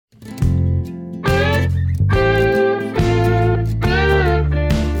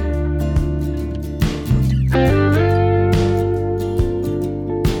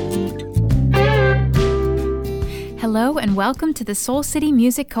and welcome to the Soul City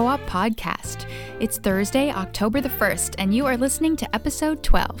Music Co-op podcast. It's Thursday, October the 1st, and you are listening to episode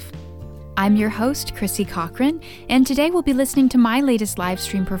 12. I'm your host, Crissi Cochrane, and today we'll be listening to my latest live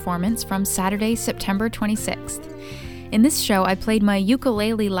stream performance from Saturday, September 26th. In this show, I played my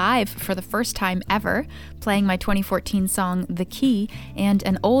ukulele live for the first time ever, playing my 2014 song, The Key, and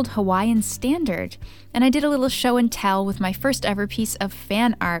an old Hawaiian standard. And I did a little show and tell with my first ever piece of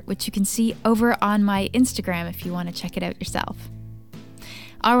fan art, which you can see over on my Instagram if you want to check it out yourself.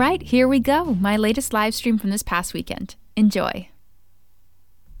 All right, here we go, my latest live stream from this past weekend. Enjoy.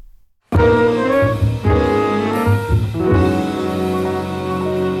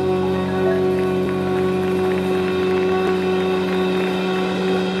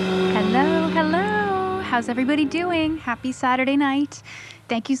 How's everybody doing? Happy Saturday night.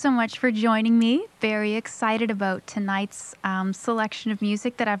 Thank you so much for joining me. Very excited about tonight's selection of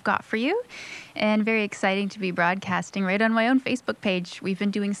music that I've got for you, and very exciting to be broadcasting right on my own Facebook page. We've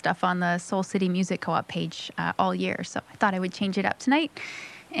been doing stuff on the Soul City Music Co-op page all year, so I thought I would change it up tonight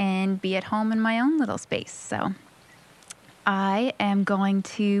and be at home in my own little space. So I am going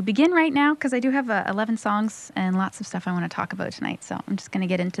to begin right now because I do have 11 songs and lots of stuff I want to talk about tonight, so I'm just going to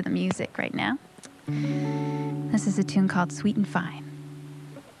get into the music right now. This is a tune called Sweet and Fine.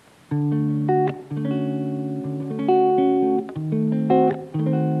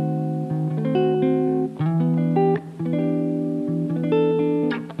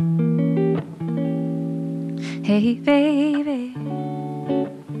 Hey baby,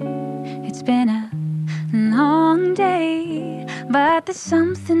 it's been a long day, but there's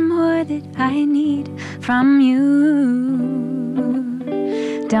something more that I need from you.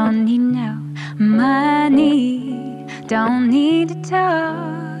 Don't need no money, don't need to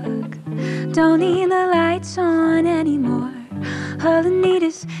talk, don't need the lights on anymore. All I need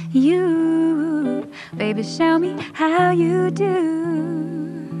is you. Baby, show me how you do.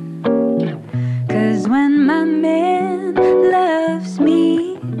 'Cause when my man loves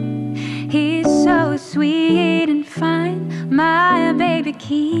me, he's so sweet and fine. My baby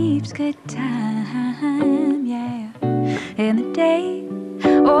keeps good time, yeah. In the day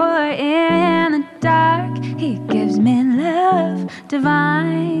or in the dark, he gives me love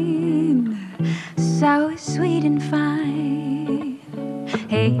divine, so sweet and fine.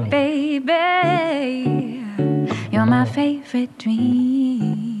 Hey baby, you're my favorite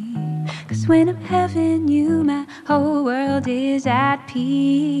dream, 'cause when I'm having you, my whole world is at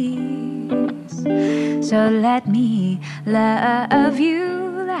peace. So let me love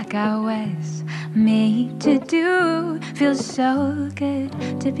you like I was made to do. Feels so good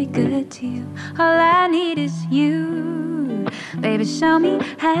to be good to you. All I need is you. Baby, show me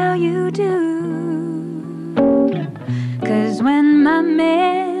how you do. 'Cause when my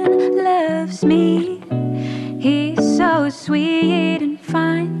man loves me, he's so sweet and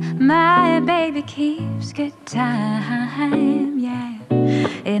fine. My baby keeps good time, yeah.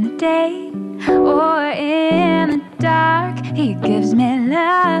 In the day or in the dark, he gives me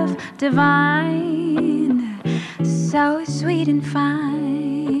love divine, so sweet and fine.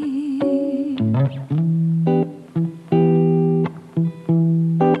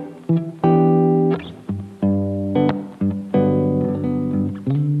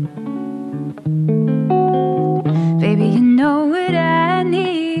 Baby, you know what I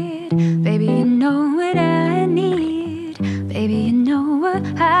need. Baby, you know what I need. Baby, you know what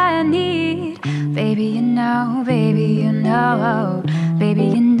I need. Baby, you know, baby, you know. Baby,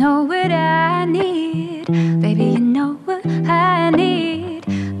 you know what I need. Baby, you know what I need.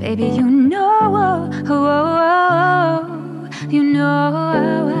 Baby, you know, oh, oh, oh, you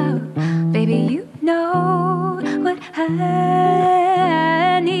know, baby, you know what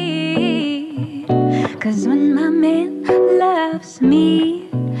I need. 'Cause when my man loves me,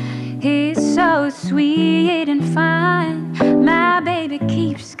 he's so sweet and fine. My baby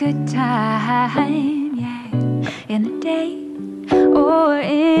keeps good time, yeah. In the day or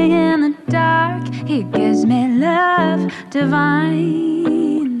in the dark, he gives me love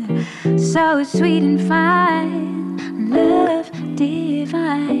divine, so sweet and fine. Love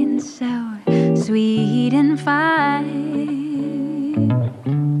divine, so sweet and fine.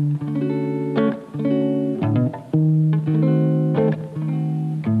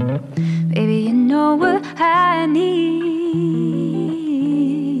 Baby, you know what I need.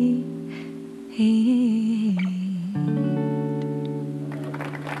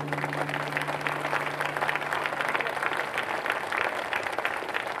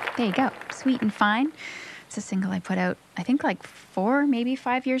 There you go, Sweet and Fine. It's a single I put out, I think like 4, maybe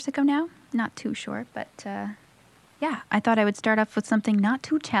 5 years ago now. Not too sure, but yeah, I thought I would start off with something not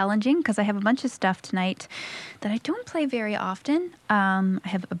too challenging because I have a bunch of stuff tonight that I don't play very often. I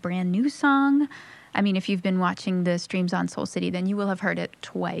have a brand new song. I mean, if you've been watching the streams on Soul City, then you will have heard it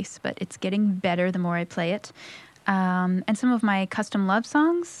twice, but it's getting better the more I play it. And some of my custom love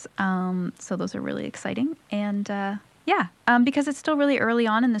songs, so those are really exciting. And because it's still really early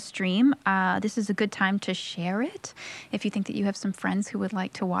on in the stream, this is a good time to share it. If you think that you have some friends who would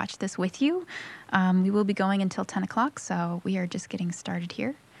like to watch this with you, we will be going until 10 o'clock, so we are just getting started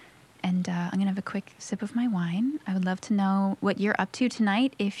here. And I'm going to have a quick sip of my wine. I would love to know what you're up to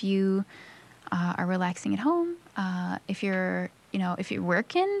tonight. If you are relaxing at home, if you're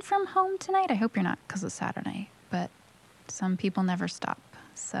working from home tonight. I hope you're not because it's Saturday, but some people never stop.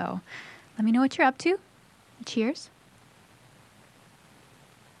 So let me know what you're up to. Cheers.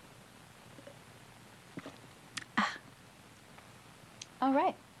 All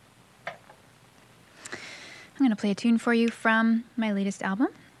right. I'm going to play a tune for you from my latest album.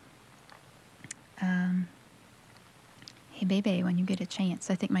 Hey, baby, when you get a chance.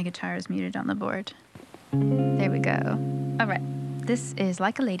 I think my guitar is muted on the board. There we go. All right. This is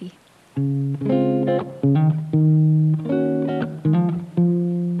Like a Lady.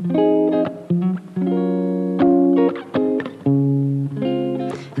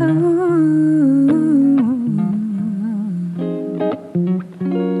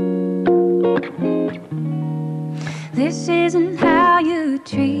 This isn't how you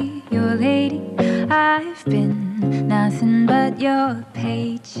treat your lady. I've been nothing but your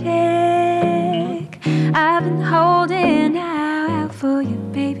paycheck. I've been holding out for you,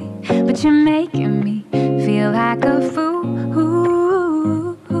 baby, but you're making me feel like a fool.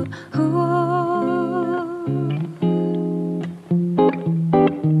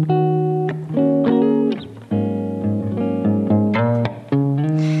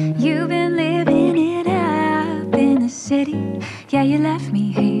 You've been living it up in the city. Yeah, you left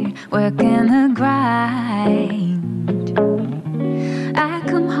me here working the grind. I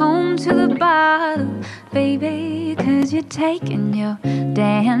come home to the bottle, baby, 'cause you're taking your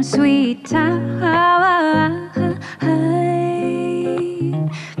damn sweet time.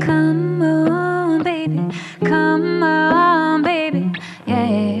 Come on, baby, come on, baby,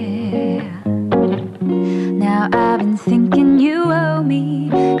 yeah. Now I've been thinking you owe me,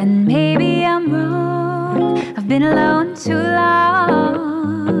 and maybe I'm wrong. I've been alone too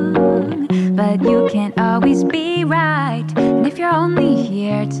long, but you can't always be right. And if you're only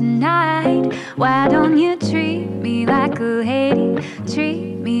here tonight, why don't you treat me like a lady?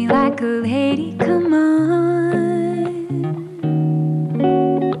 Treat me like a lady, come on.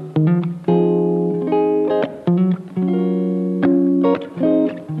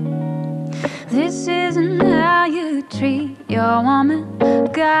 This isn't how you treat your woman.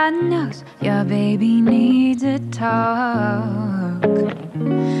 God knows your baby needs a talk.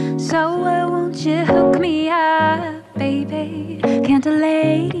 So why won't you hook me up, baby? Can't a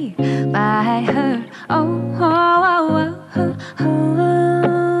lady buy her?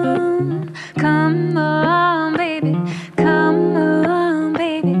 Come on, baby, come on,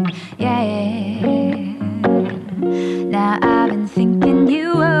 baby, yeah. Now I've been thinking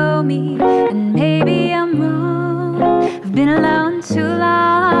you owe me, and maybe I'm wrong. I've been alone too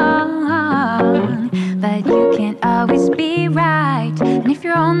long, but you can't always be right. And if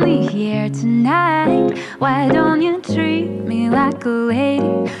you're only here tonight, why don't you treat me like a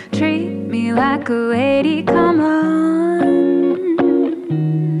lady? Treat me like a lady, come on.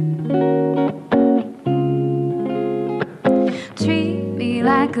 Treat me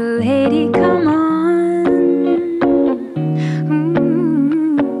like a lady, come on.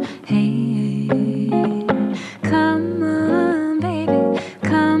 Ooh, hey, come on, baby,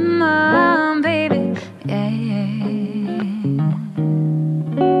 come on, baby, yeah.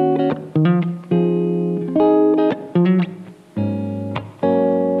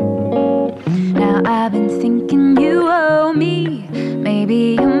 Now I've been thinking you owe me.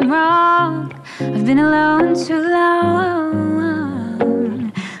 Maybe I'm wrong. I've been alone too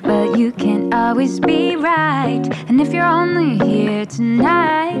long, but you can't always be right. And if you're only here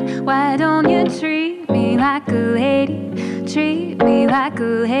tonight, why don't you treat me like a lady? Treat me like a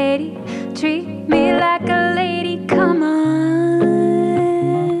lady. Treat me like a lady, come on.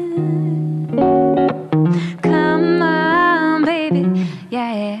 Come on, baby,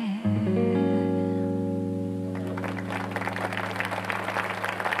 yeah.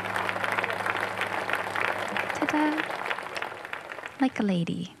 Ta-da. Like a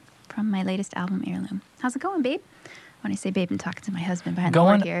Lady from my latest album, Heirloom. How's it going, babe? When I say babe, I'm talking to my husband behind the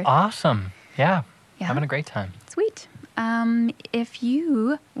board here. Going awesome. Yeah. Yeah? Having a great time. Sweet. If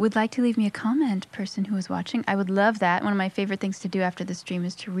you would like to leave me a comment, person who is watching, I would love that. One of my favorite things to do after the stream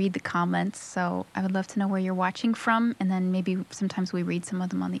is to read the comments. So I would love to know where you're watching from, and then maybe sometimes we read some of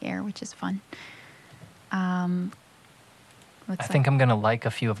them on the air, which is fun. I think I'm going to like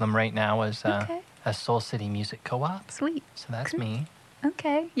a few of them right now as Okay. a Soul City Music Co-op. Sweet. So that's me.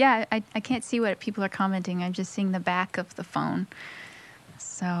 Okay. Yeah, I can't see what people are commenting. I'm just seeing the back of the phone.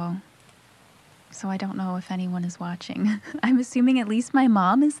 So I don't know if anyone is watching. I'm assuming at least my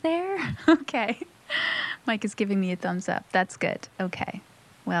mom is there. Okay. Mike is giving me a thumbs up. That's good. Okay.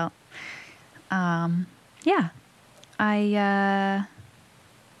 Well, yeah.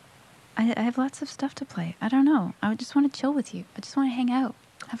 I have lots of stuff to play. I don't know. I just want to chill with you. I just want to hang out,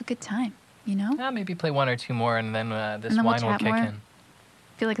 have a good time, you know? Maybe play one or two more, and then this we'll wine will kick more. in.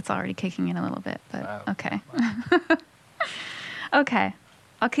 I feel like it's already kicking in a little bit, but Wow. Okay. Wow. Okay.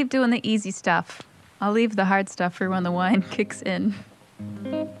 I'll keep doing the easy stuff. I'll leave the hard stuff for when the wine kicks in.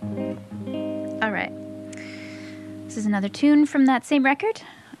 All right. This is another tune from that same record.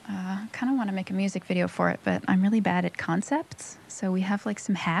 Kind of want to make a music video for it, but I'm really bad at concepts. So we have like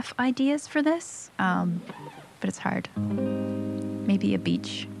some half ideas for this, but it's hard. Maybe a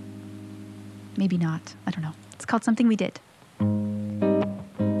beach. Maybe not. I don't know. It's called Something We Did.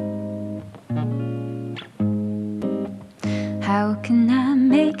 How can I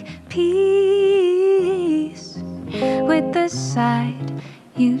make peace with the side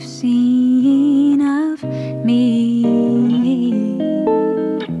you've seen of me?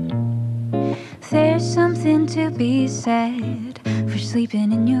 There's something to be said for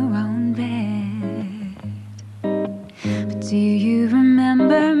sleeping in your own bed. But do you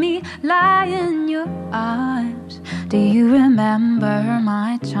remember me lying in your arms? Do you remember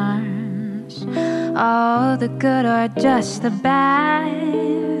my charms? All the good or just the bad?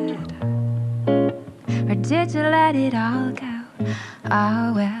 Or did you let it all go?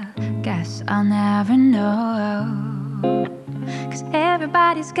 Oh well, guess I'll never know. 'Cause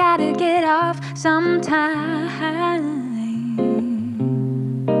everybody's gotta get off sometime.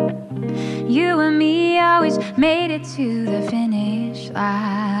 You and me always made it to the finish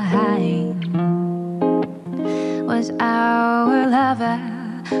line. Was our love a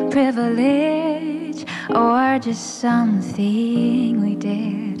privilege or just something we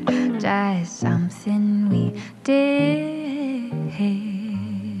did? Just something we did.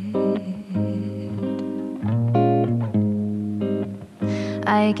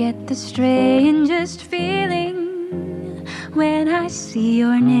 I get the strangest feeling when I see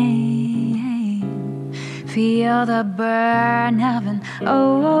your name. Feel the burn of an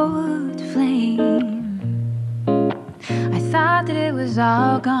old flame. I thought that it was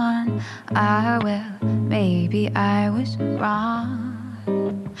all gone. Ah, well, maybe I was wrong.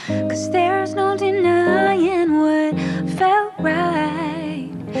 'Cause there's no denying what felt right.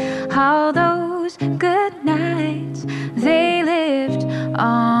 All those good nights, they lived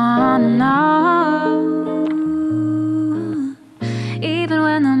on and on. Even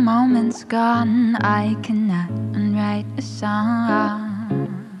when the moment's gone, I cannot write a song.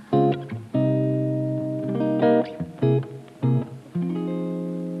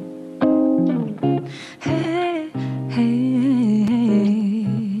 Hey, hey,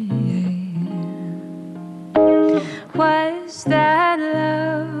 was that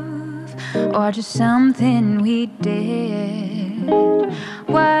love or just something we did?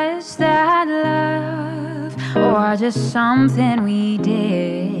 Was that love or just something we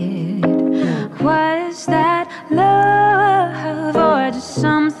did? Was that love or just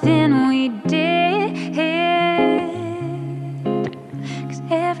something we did? 'Cause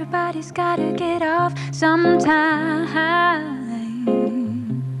everybody's gotta get off sometime.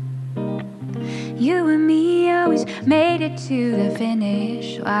 You and me always made it to the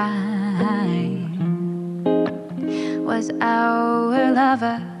finish line. Was our love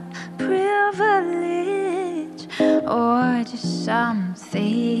a privilege or just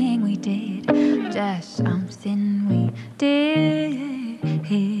something we did? Just something we did.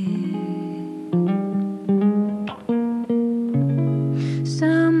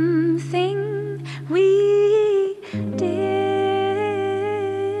 Something we did.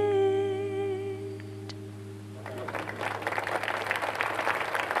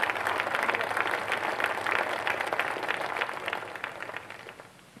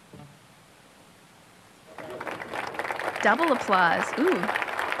 Double applause. Ooh.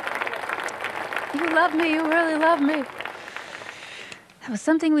 You love me. You really love me. That was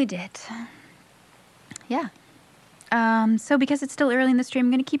something we did. Yeah. So because it's still early in the stream,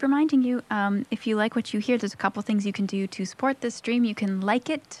 I'm going to keep reminding you, if you like what you hear, there's a couple things you can do to support this stream. You can like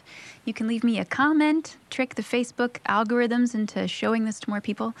it. You can leave me a comment, trick the Facebook algorithms into showing this to more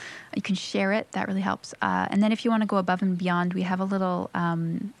people. You can share it. That really helps. And then if you want to go above and beyond, we have a little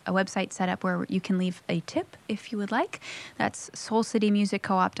a website set up where you can leave a tip if you would like. That's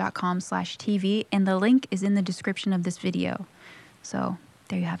soulcitymusiccoop.com/TV. And the link is in the description of this video. So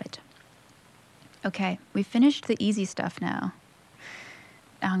there you have it. Okay, we finished the easy stuff now.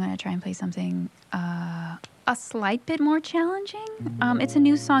 I'm going to try and play something a slight bit more challenging. It's a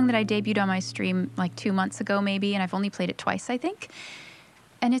new song that I debuted on my stream like 2 months ago maybe, and I've only played it twice, I think.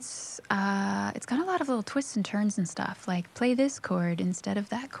 And it's got a lot of little twists and turns and stuff, like play this chord instead of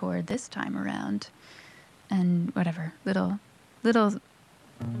that chord this time around. And whatever, little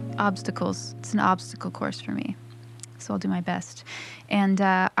obstacles. It's an obstacle course for me. So I'll do my best. And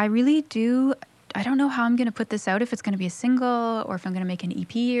I really do... I don't know how I'm going to put this out, if it's going to be a single or if I'm going to make an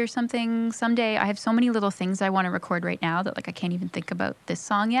EP or something someday. I have so many little things I want to record right now that like I can't even think about this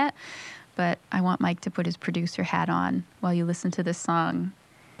song yet. But I want Mike to put his producer hat on while you listen to this song.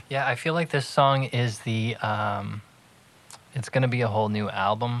 Yeah, I feel like this song is the, it's going to be a whole new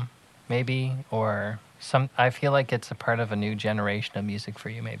album, maybe, or I feel like it's a part of a new generation of music for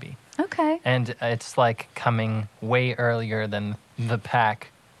you, maybe. Okay. And it's like coming way earlier than the pack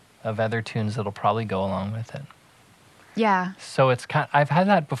of other tunes that'll probably go along with it. Yeah. So it's I've had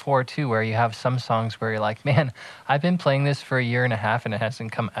that before too, where you have some songs where you're like, man, I've been playing this for 1.5 years and it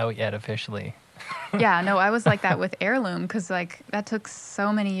hasn't come out yet officially. Yeah, no, I was like that with Heirloom because like that took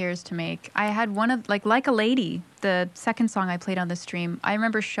so many years to make. I had one of like a Lady, the second song I played on the stream. I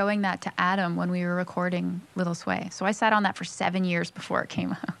remember showing that to Adam when we were recording Little Sway. So I sat on that for 7 years before it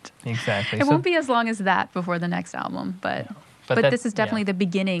came out. Exactly. It won't be as long as that before the next album, but... Yeah. But this is definitely the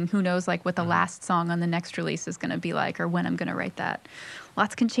beginning. Who knows, like, what the last song on the next release is going to be like, or when I'm going to write that.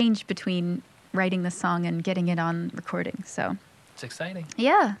 Lots can change between writing the song and getting it on recording. So it's exciting.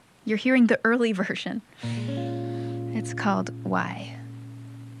 Yeah, you're hearing the early version. It's called Why.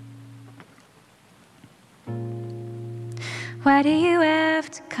 Why do you have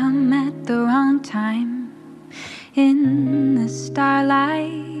to come at the wrong time? In the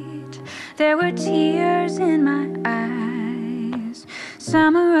starlight, there were tears in my eyes.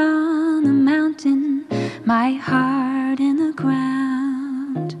 Summer on the mountain, my heart in the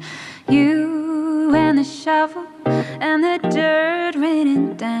ground. You and the shovel and the dirt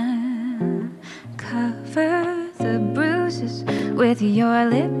raining down. Cover the bruises with your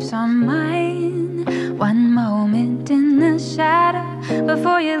lips on mine. One moment in the shadow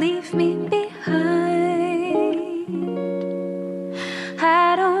before you leave me behind.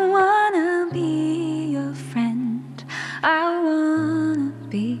 I don't wanna be your friend. I wanna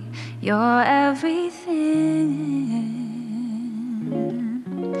be your everything.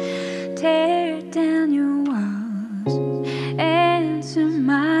 Tear down your walls, answer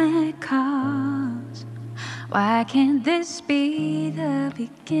my calls. Why can't this be the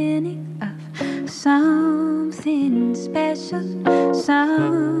beginning of something special?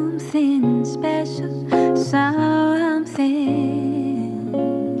 Something special, something.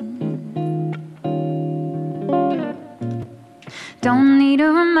 Don't need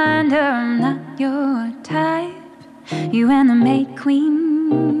a reminder, I'm not your type. You and the maid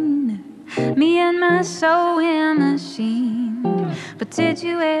queen, me and my sewing machine. But did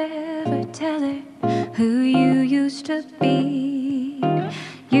you ever tell her who you used to be?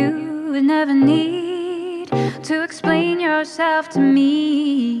 You would never need to explain yourself to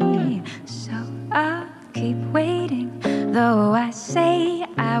me. So I'll keep waiting, though I say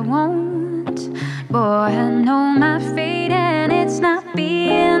I won't. Boy, I know my fate and it's not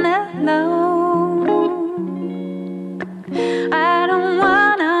being alone. I don't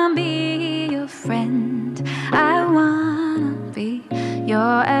wanna be your friend. I wanna be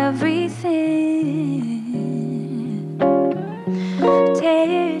your everything.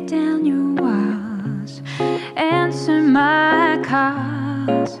 Tear down your walls, answer my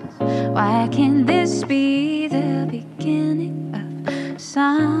calls. Why can't this be the beginning of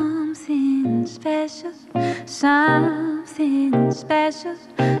something special? Something special,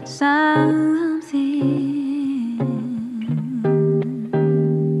 something.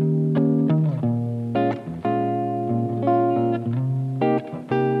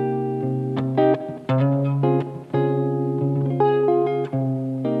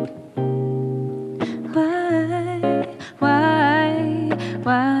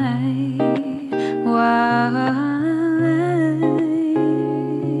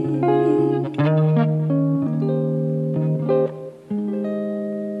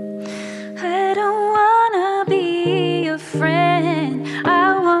 I don't want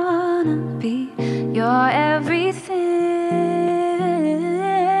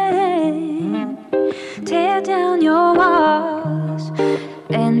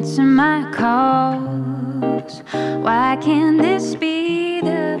answer my calls. Why can't this be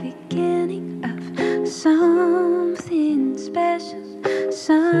the beginning of something special?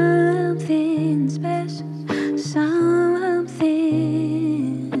 Something special, something.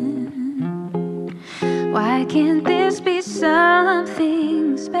 Why can't this be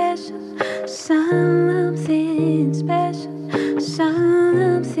something special? Something special,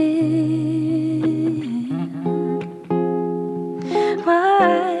 something.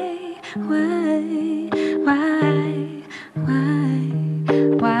 Why, why, why, why,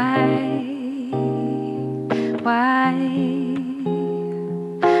 why, why?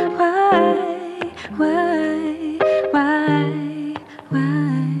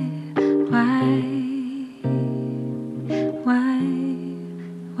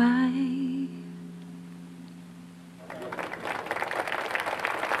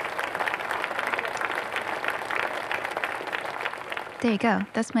 There you go.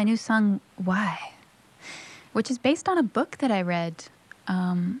 That's my new song, Why? Which is based on a book that I read.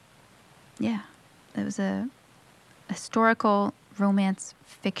 It was a historical romance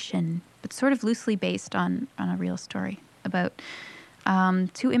fiction, but sort of loosely based on a real story about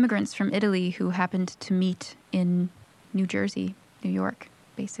two immigrants from Italy who happened to meet in New Jersey, New York,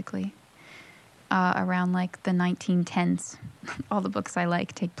 basically, around like the 1910s. All the books I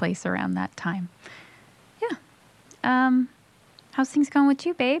like take place around that time. Yeah. How's things going with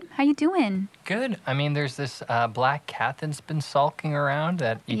you, babe? How you doing? Good. I mean, there's this black cat that's been sulking around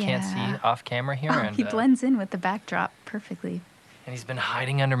that you can't see off camera here. And he blends in with the backdrop perfectly. And he's been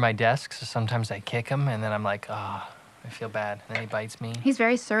hiding under my desk, so sometimes I kick him, and then I'm like, I feel bad. And then he bites me. He's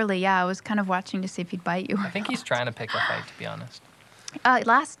very surly, yeah. I was kind of watching to see if he'd bite you. I think he's trying to pick a fight, to be honest.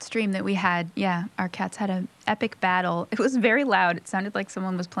 Last stream that we had, our cats had an epic battle. It was very loud. It sounded like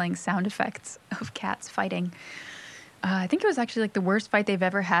someone was playing sound effects of cats fighting. I think it was actually like the worst fight they've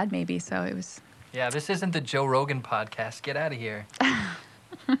ever had, maybe. So it was. Yeah, this isn't the Joe Rogan podcast. Get out of here.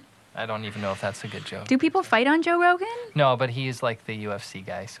 I don't even know if that's a good joke. Do people fight on Joe Rogan? No, but he's like the UFC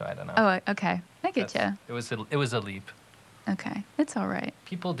guy, so I don't know. Oh, okay. I get you. It was a leap. Okay, it's all right.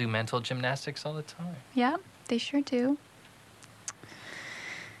 People do mental gymnastics all the time. Yeah, they sure do.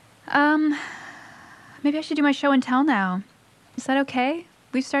 Maybe I should do my show and tell now. Is that okay?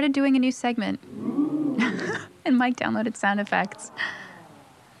 We've started doing a new segment. And Mike downloaded sound effects.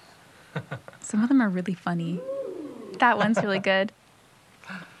 Some of them are really funny. That one's really good.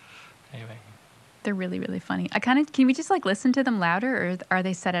 Anyway. They're really, really funny. Can we just like listen to them louder, or are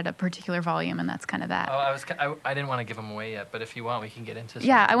they set at a particular volume and that's kind of that? Oh, I didn't want to give them away yet, but if you want, we can get into some.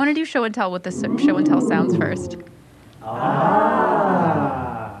 Yeah, I want to do show and tell with the show and tell sounds first.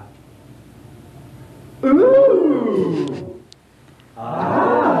 Ah. Ooh.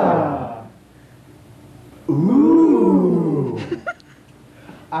 Ah. Ooh.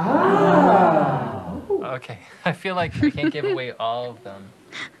 Ah. Okay, I feel like we can't give away all of them.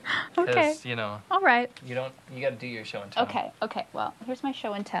 Okay. All right. You got to do your show and tell. Okay. Well, here's my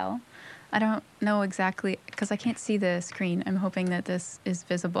show and tell. I don't know exactly, because I can't see the screen. I'm hoping that this is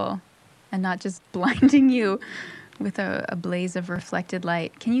visible and not just blinding you with a blaze of reflected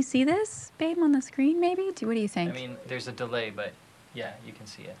light. Can you see this, babe, on the screen, maybe? What do you think? I mean, there's a delay, but yeah, you can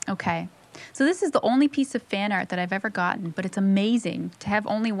see it. Okay. So this is the only piece of fan art that I've ever gotten, but it's amazing. To have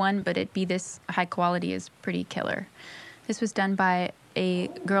only one, but it be this high quality is pretty killer. This was done by a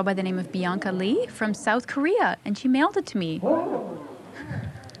girl by the name of Bianca Lee from South Korea, and she mailed it to me.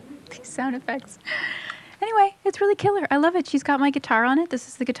 These sound effects. Anyway, it's really killer. I love it. She's got my guitar on it. This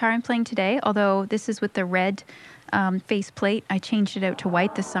is the guitar I'm playing today, although this is with the red faceplate. I changed it out to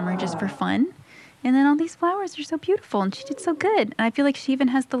white this summer just for fun. And then all these flowers are so beautiful, and she did so good. And I feel like she even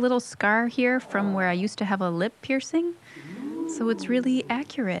has the little scar here from where I used to have a lip piercing. So it's really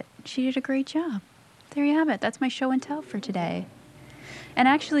accurate. She did a great job. There you have it. That's my show and tell for today. And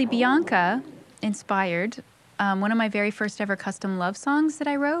actually, Bianca inspired one of my very first ever custom love songs that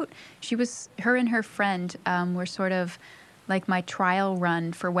I wrote. Her and her friend were sort of like my trial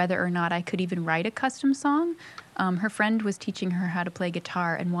run for whether or not I could even write a custom song. Her friend was teaching her how to play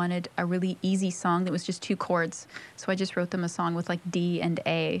guitar and wanted a really easy song that was just 2 chords. So I just wrote them a song with like D and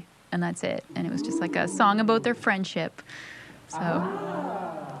A, and that's it. And it was just like a song about their friendship. So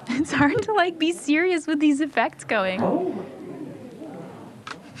it's hard to like be serious with these effects going. Oh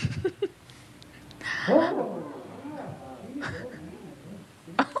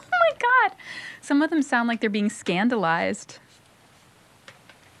my God. Some of them sound like they're being scandalized.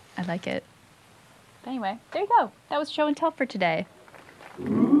 I like it. But anyway, there you go. That was show and tell for today.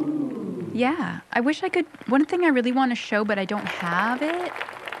 Yeah, I wish I could. One thing I really want to show, but I don't have it.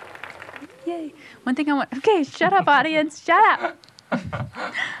 Yay. One thing I want. Okay, shut up, audience. Shut up.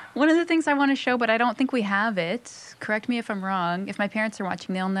 One of the things I want to show, but I don't think we have it. Correct me if I'm wrong. If my parents are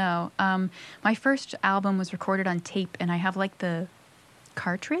watching, they'll know. My first album was recorded on tape, and I have like the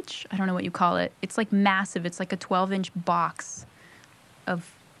cartridge. I don't know what you call it. It's like massive. It's like a 12-inch box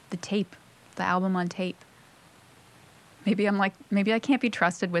of the tape, the album on tape. Maybe I can't be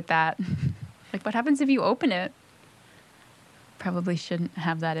trusted with that. Like, what happens if you open it? Probably shouldn't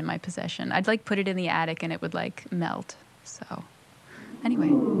have that in my possession. I'd like put it in the attic and it would like melt. So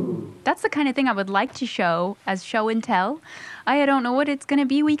anyway, that's the kind of thing I would like to show as show and tell. I don't know what it's going to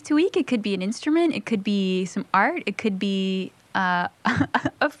be week to week. It could be an instrument. It could be some art. It could be a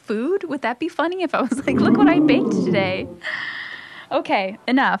food. Would that be funny if I was like, look what I baked today? Okay,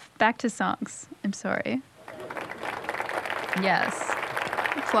 enough. Back to songs. I'm sorry. Yes.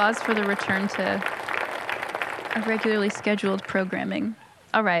 Applause for the return to a regularly scheduled programming.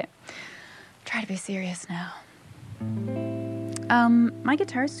 All right. Try to be serious now. My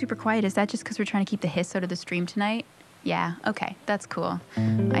guitar is super quiet. Is that just because we're trying to keep the hiss out of the stream tonight? Yeah. Okay. That's cool.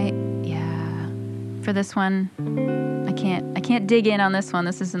 For this one, I can't dig in on this one.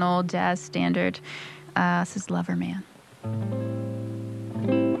 This is an old jazz standard. This is Lover Man.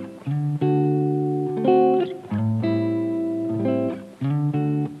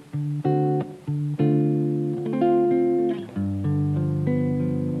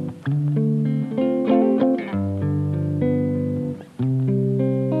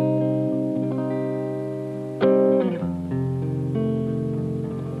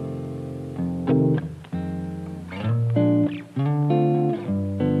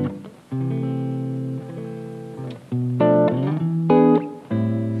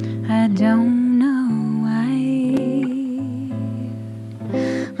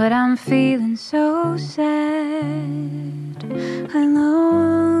 But I'm feeling so sad. I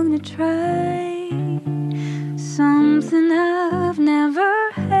long to try something I've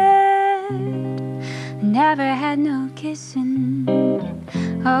never had. Never had no kissing.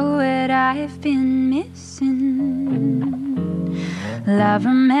 Oh, what I've been missing. Lover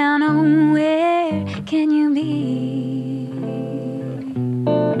man, oh, where can you be?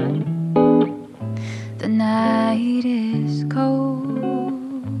 The night is cold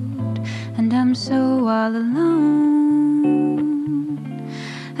and I'm so all alone.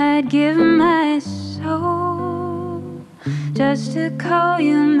 I'd give my soul just to call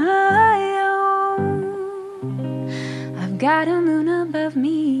you my own. I've got a moon above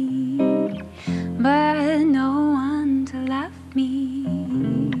me, but no one to love me.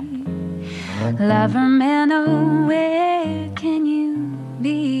 Lover man, oh, where can you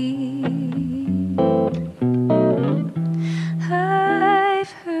be?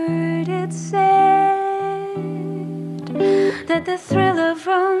 I've heard it said that the thrill of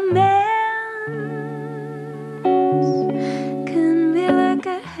romance can be like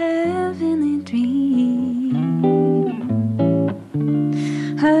a heavenly dream.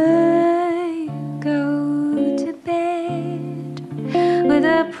 I go to bed with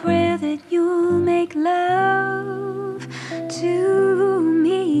a prayer that you'll make love to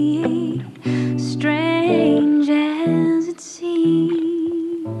me, strange as it seems.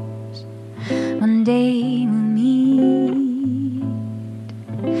 One day we'll meet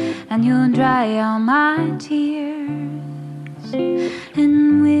and you'll dry all my tears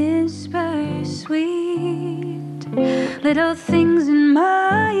and whisper sweet little things in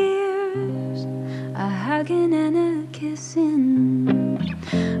my ears, a hugging and a kissing.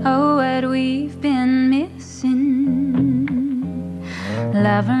 Oh, what we've been missing.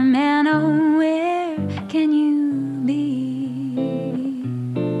 Lover man, oh, where can you be?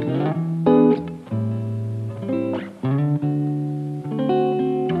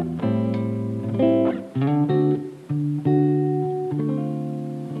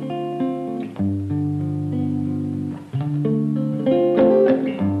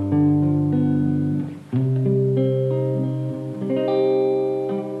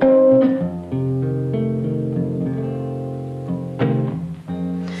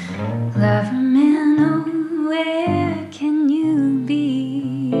 Lover man, oh, where can you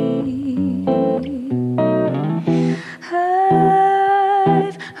be?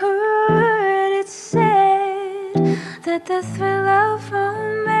 I've heard it said that the thrill of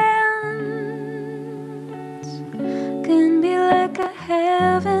romance can be like a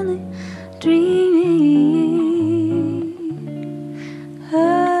heavenly dream.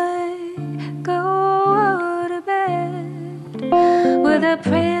 I go to bed with a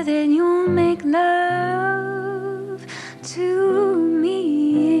prayer that you'll make love to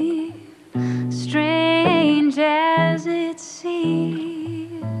me, strange as it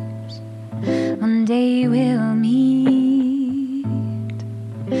seems. One day we'll meet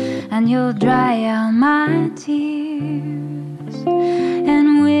and you'll dry out my tears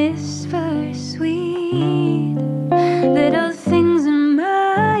and whisper sweet little things in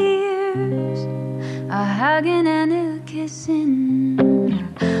my ears, a hugging and a kissing.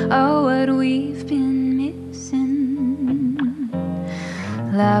 Oh, what we've been missing.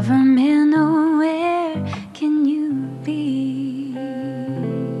 Lover man, oh, where can you be?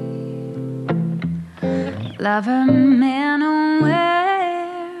 Lover man, oh, where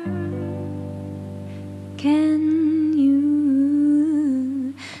can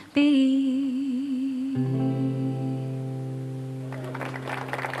you be?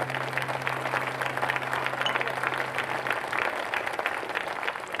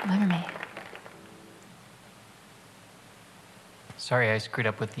 Lover man. Sorry, I screwed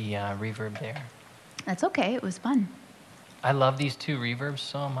up with the reverb there. That's okay, it was fun. I love these two reverbs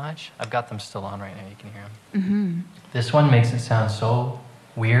so much. I've got them still on right now. You can hear them. Mm-hmm. This one makes it sound so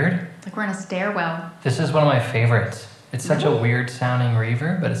weird. Like we're in a stairwell. This is one of my favorites. It's such a weird sounding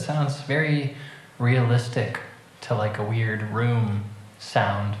reverb, but it sounds very realistic to like a weird room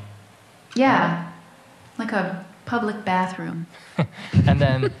sound. Yeah, like a public bathroom. And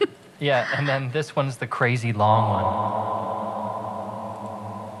then, yeah, and then this one's the crazy long one.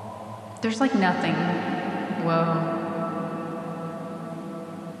 There's like nothing. Whoa.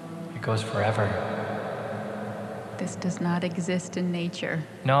 It goes forever. This does not exist in nature.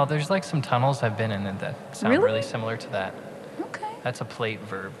 No, there's like some tunnels I've been in that sound really similar to that. Okay. That's a plate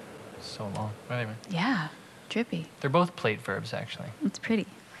verb. So long. Anyway. Yeah, trippy. They're both plate verbs, actually. It's pretty.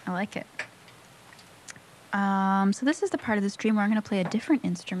 I like it. So this is the part of the stream where I'm going to play a different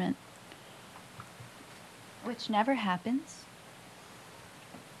instrument, which never happens.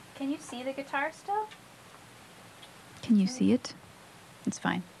 Can you see the guitar still? Can you see it? It's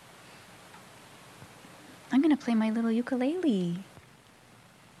fine. I'm going to play my little ukulele.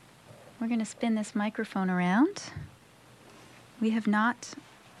 We're going to spin this microphone around. We have not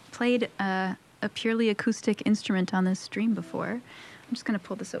played a purely acoustic instrument on this stream before. I'm just going to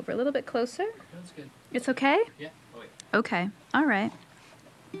pull this over a little bit closer. That's good. It's okay? Yeah. Oh, wait. Okay. All right.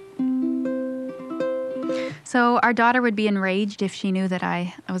 So our daughter would be enraged if she knew that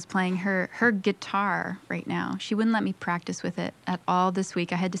I was playing her guitar right now. She wouldn't let me practice with it at all this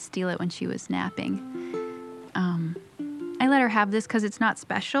week. I had to steal it when she was napping. I let her have this because it's not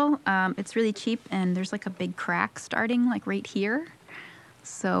special. It's really cheap, and there's like a big crack starting like right here.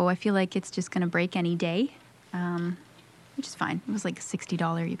 So I feel like it's just going to break any day, which is fine. It was like a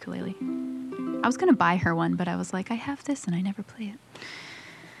 $60 ukulele. I was going to buy her one, but I was like, I have this and I never play it.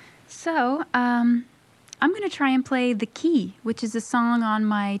 So I'm going to try and play The Key, which is a song on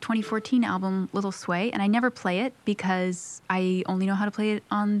my 2014 album, Little Sway, and I never play it because I only know how to play it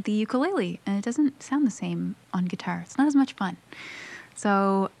on the ukulele, and it doesn't sound the same on guitar. It's not as much fun.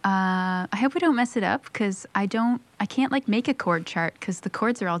 So I hope we don't mess it up because I can't like make a chord chart because the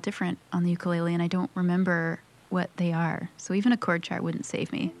chords are all different on the ukulele, and I don't remember what they are. So even a chord chart wouldn't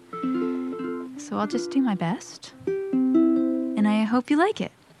save me. So I'll just do my best, and I hope you like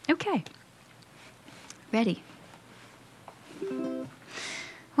it. Okay. Ready?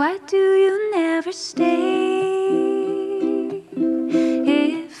 Why do you never stay?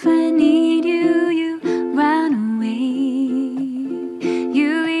 If I need you, you run away.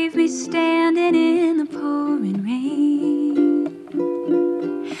 You leave me standing in the pouring rain.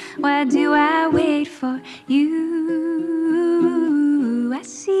 Why do I wait for you? I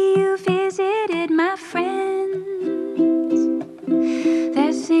see you visited my friends.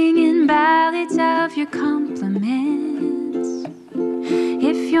 They're singing ballads of your compliments.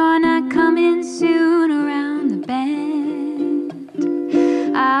 If you're not coming soon around the bend,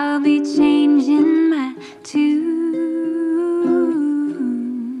 I'll be changing my tune.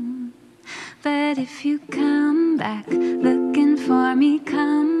 But if you come back looking for me,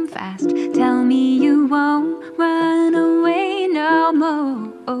 come fast. Tell me you won't run away no more.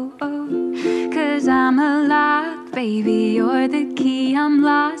 'Cause I'm a lock, baby, you're the key, I'm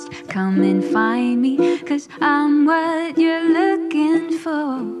lost. Come and find me, 'cause I'm what you're looking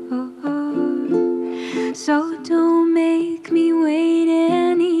for. So don't make me wait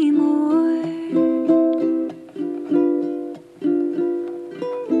anymore.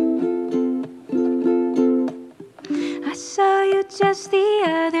 I saw you just the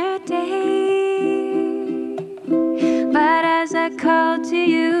other day, but as I called to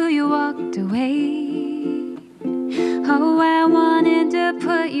you, you walked away. Oh, I wanted to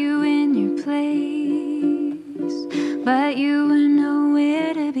put you in your place, but you were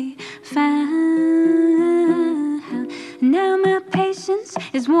nowhere to be found. Now my patience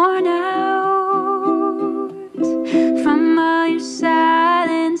is worn out from all your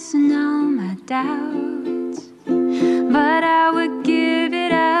silence and doubts, but I would give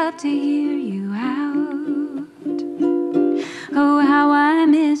it up to hear you out. Oh, how I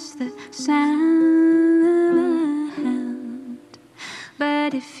miss the sound.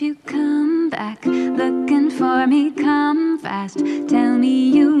 But if you come back looking for me, come fast. Tell me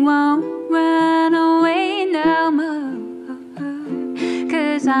you won't run away no more.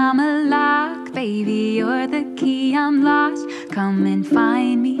 'Cause I'm a lock, baby, you're the key, I'm lost. Come and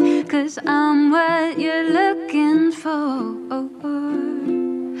find me, 'cause I'm what you're looking for.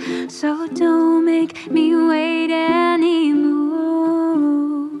 So don't make me wait anymore.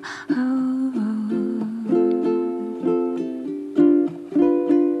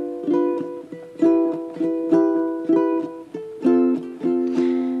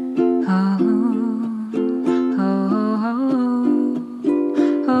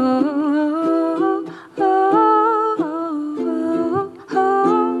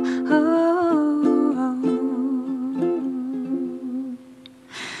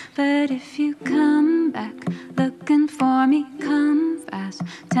 But if you come back looking for me, come fast.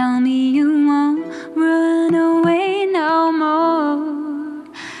 Tell me you won't run away no more.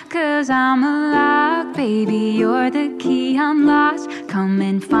 'Cause I'm a lock, baby, you're the key, I'm lost. Come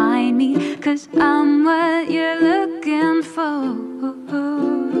and find me, 'cause I'm what you're looking for.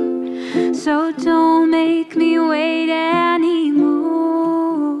 So don't make me wait anymore.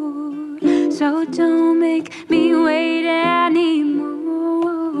 So don't make me wait anymore.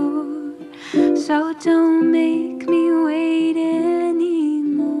 So don't make me wait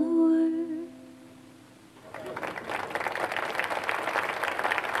anymore.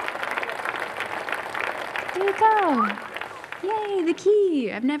 There you go. Yay, the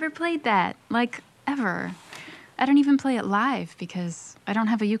key. I've never played that, like, ever. I don't even play it live because I don't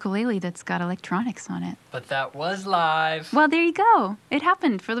have a ukulele that's got electronics on it. But that was live. Well, there you go. It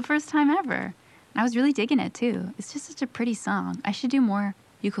happened for the first time ever. And I was really digging it, too. It's just such a pretty song. I should do more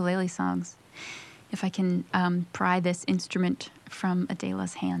ukulele songs if I can pry this instrument from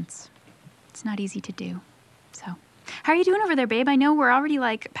Adela's hands. It's not easy to do. So, how are you doing over there, babe? I know we're already,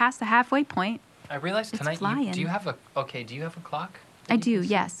 like, past the halfway point. I realized It's tonight, flying. do you have a clock? I do,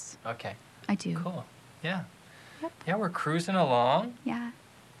 yes. Okay, I do. cool. Yeah. Yep. Yeah, we're cruising along. Yeah.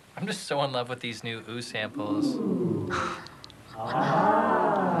 I'm just so in love with these new ooh samples.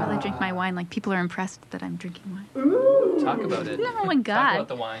 While I drink my wine, like, people are impressed that I'm drinking wine. Talk about it. Oh, my Talk God. about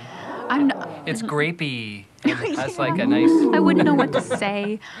the wine. I'm not... It's grapey. And it has Yeah. like a nice... I wouldn't know what to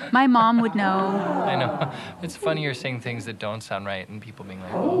say. My mom would know. I know. It's funny you're saying things that don't sound right and people being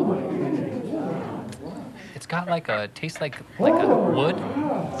like, it's got like a, tastes like a wood,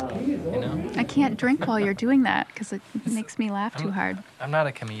 you know? I can't drink while you're doing that because it makes me laugh too hard. I'm not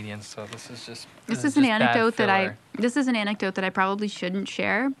a comedian, so this is just This is an just bad anecdote that filler. this is an anecdote that I probably shouldn't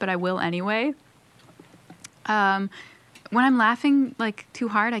share, but I will anyway. When I'm laughing like too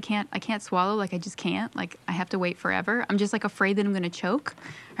hard, I can't swallow, like I just can't. Like I have to wait forever. I'm just like afraid that I'm going to choke.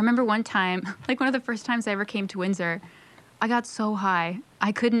 I remember one time, like one of the first times I ever came to Windsor, I got so high.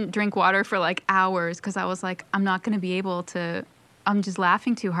 I couldn't drink water for like hours because I was like, I'm not going to be able to, I'm just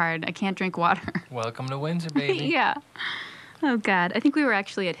laughing too hard. I can't drink water. Welcome to Windsor, baby. Yeah. Oh, God. I think we were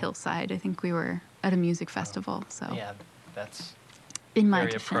actually at Hillside. I think we were at a music festival. So Yeah, that's in my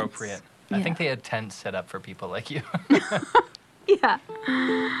very defense. appropriate. Yeah. I think they had tents set up for people like you. Yeah.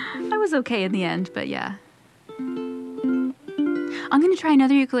 I was okay in the end, but yeah. I'm going to try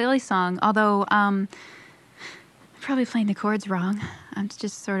another ukulele song, although I'm probably playing the chords wrong. It's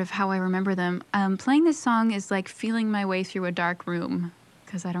just sort of how I remember them. Playing this song is like feeling my way through a dark room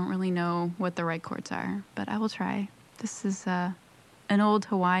because I don't really know what the right chords are, but I will try. This is an old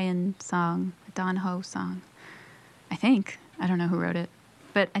Hawaiian song, a Don Ho song. I think. I don't know who wrote it,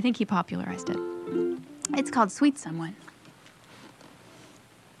 but I think he popularized it. It's called Sweet Someone.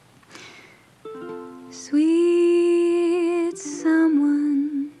 Sweet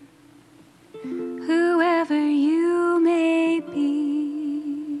someone, whoever you may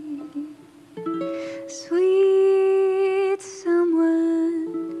be, sweet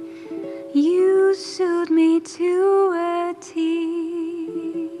someone, you suit me to a T.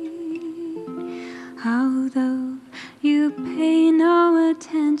 Although you pay no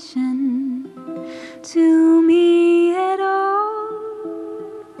attention to me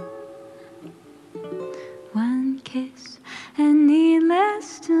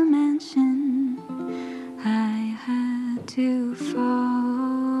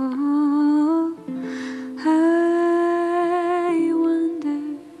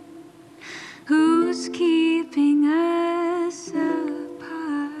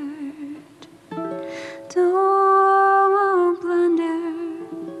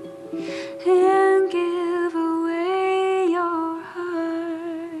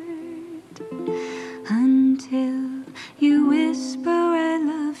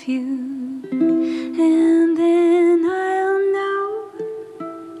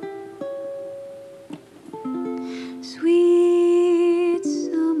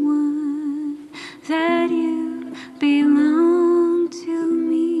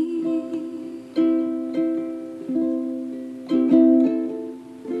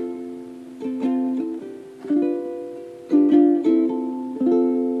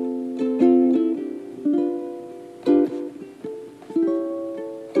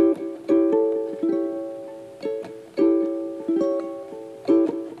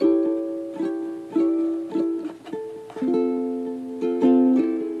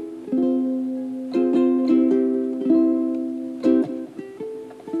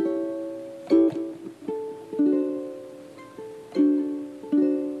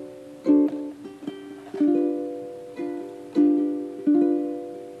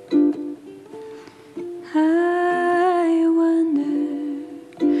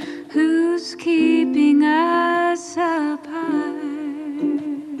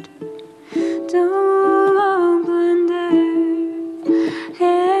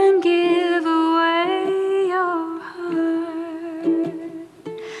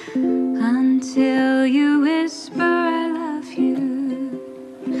you whisper I love you,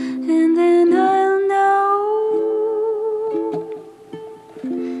 and then I'll know,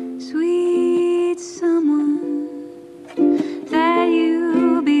 sweet someone, that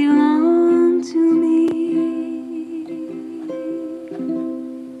you belong to me.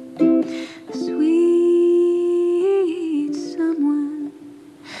 Sweet someone,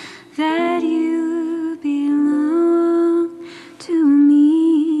 that you belong to me.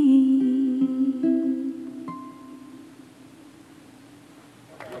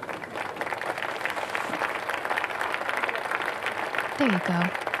 There you go.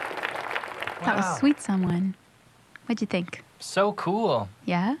 That was Wow. Sweet Someone. What'd you think? So cool.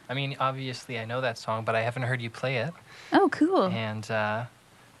 Yeah? I mean, obviously, I know that song, but I haven't heard you play it. Oh, cool. And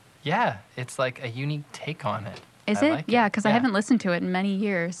yeah, it's like a unique take on it. Is I it? like Yeah, because I Yeah. haven't listened to it in many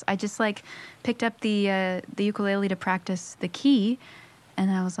years. I just like picked up the ukulele to practice the key, and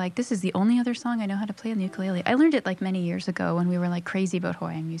I was like, this is the only other song I know how to play on the ukulele. I learned it like many years ago when we were like crazy about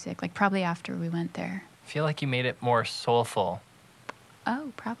Hawaiian music, like probably after we went there. I feel like you made it more soulful.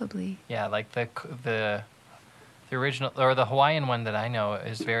 Oh, probably. Yeah, like the original or the Hawaiian one that I know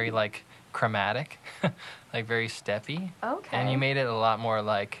is very like chromatic, like very steppy. Okay. And you made it a lot more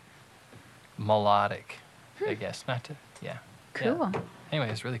like melodic, I guess. Not to, yeah. Cool. Yeah. Anyway,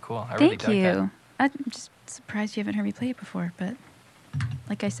 it's really cool. I really Thank dug that. you. I'm just surprised you haven't heard me play it before, but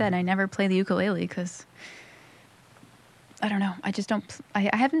like I said, I never play the ukulele because I don't know. I just don't. I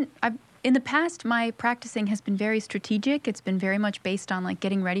haven't. In the past, my practicing has been very strategic. It's been very much based on like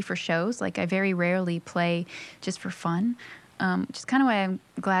getting ready for shows. Like I very rarely play just for fun, which is kind of why I'm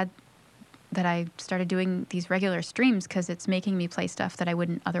glad that I started doing these regular streams, because it's making me play stuff that I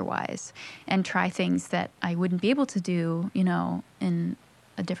wouldn't otherwise and try things that I wouldn't be able to do, you know, in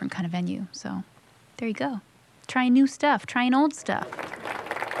a different kind of venue. So there you go. Trying new stuff, trying old stuff.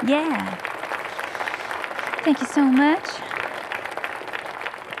 Yeah. Thank you so much.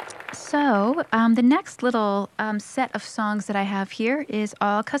 So the next little set of songs that I have here is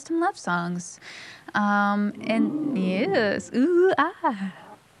all custom love songs. And yes, ooh, ah.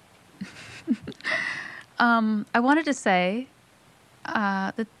 I wanted to say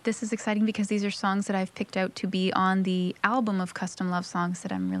that this is exciting because these are songs that I've picked out to be on the album of custom love songs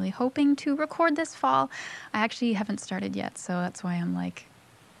that I'm really hoping to record this fall. I actually haven't started yet, so that's why I'm like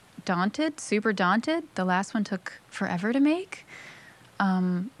daunted, super daunted. The last one took forever to make.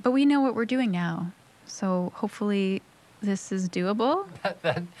 But we know what we're doing now, so hopefully this is doable.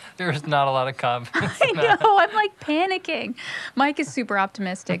 There's not a lot of confidence I in that. know, I'm like panicking. Mike is super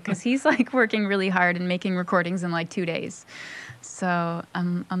optimistic because he's like working really hard and making recordings in like 2 days. So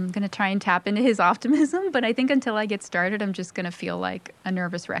I'm going to try and tap into his optimism, but I think until I get started, I'm just going to feel like a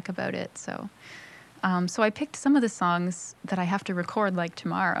nervous wreck about it. So I picked some of the songs that I have to record like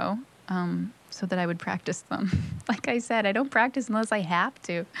tomorrow, so that I would practice them. Like I said, I don't practice unless I have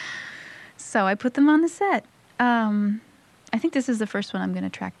to. So I put them on the set. I think this is the first one I'm going to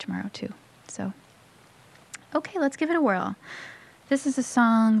track tomorrow too. So, okay, let's give it a whirl. This is a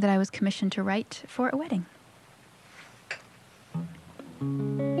song that I was commissioned to write for a wedding.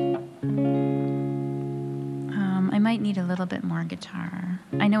 I might need a little bit more guitar.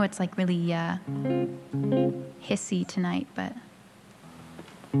 I know it's like really hissy tonight, but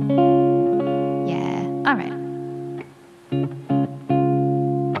yeah, all right.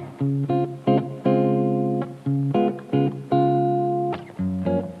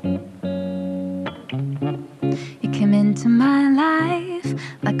 You came into my life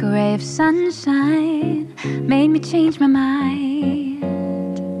like a ray of sunshine, made me change my mind.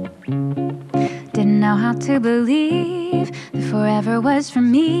 Didn't know how to believe that forever was for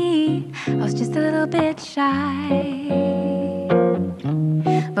me. I was just a little bit shy.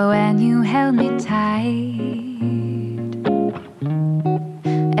 But when you held me tight,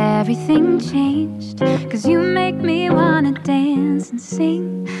 everything changed. 'Cause you make me wanna dance and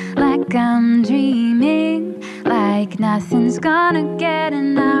sing like I'm dreaming, like nothing's gonna get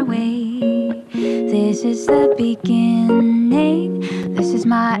in our way. This is the beginning, this is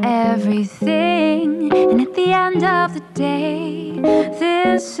my everything. And at the end of the day,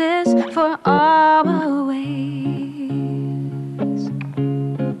 this is for always.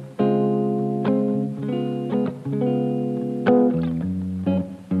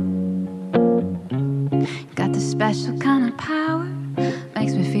 Got this special kind of power,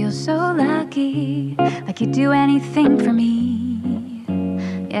 makes me feel so lucky, like you'd do anything for me.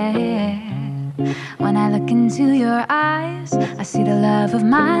 Yeah. When I look into your eyes, I see the love of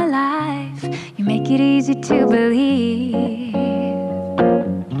my life. You make it easy to believe.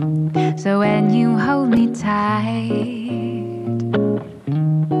 So when you hold me tight,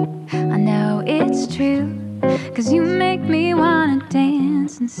 I know it's true.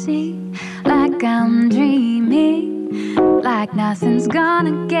 like nothing's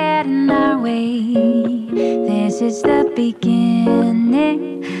gonna get in our way. This is the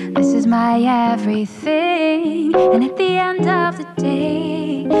beginning, this is my everything, and at the end of the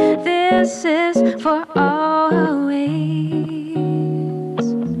day, this is for always.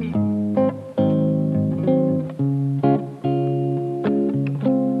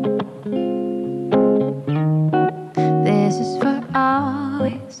 This is for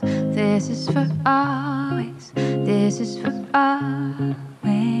always, this is for always, this is for always.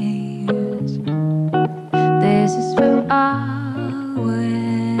 This is for always.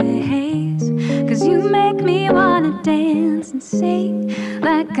 'Cause you make me wanna dance and sing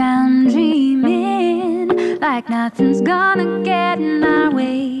like I'm dreaming, like nothing's gonna get in our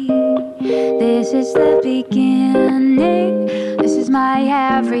way. This is the beginning, this is my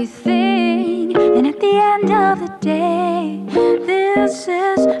everything, and at the end of the day, this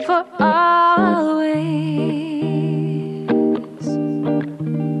is for always.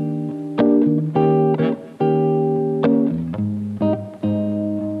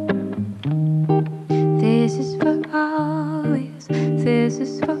 This is for always, this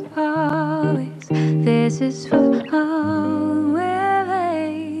is for always, this is for always.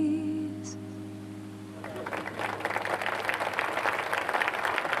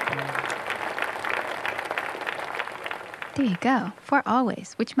 There you go, For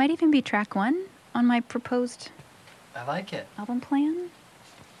Always, which might even be track 1 on my proposed I like it. album plan.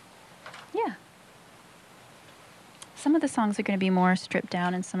 Yeah. Some of the songs are going to be more stripped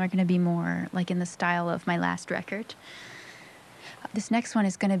down and some are going to be more like in the style of my last record. This next one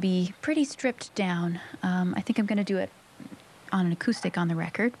is going to be pretty stripped down. I think I'm going to do it on an acoustic on the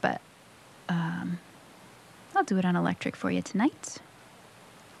record, but I'll do it on electric for you tonight.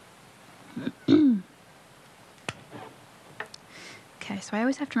 Okay, so I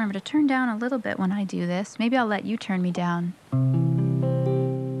always have to remember to turn down a little bit when I do this. Maybe I'll let you turn me down.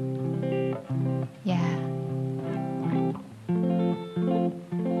 Yeah.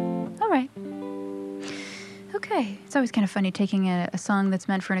 All right. Okay, it's always kind of funny taking a song that's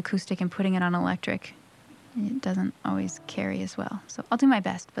meant for an acoustic and putting it on electric. It doesn't always carry as well, so I'll do my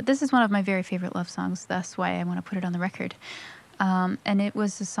best. But this is one of my very favorite love songs, that's why I want to put it on the record. And it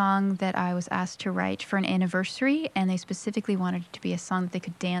was a song that I was asked to write for an anniversary, and they specifically wanted it to be a song that they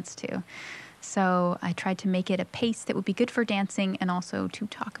could dance to. So I tried to make it a pace that would be good for dancing and also to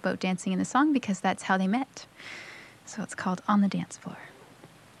talk about dancing in the song because that's how they met. So it's called On the Dance Floor.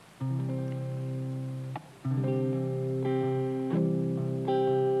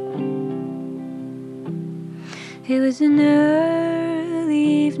 It was an early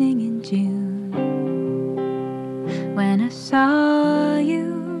evening in June when I saw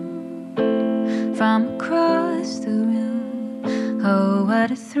you from across the room. Oh,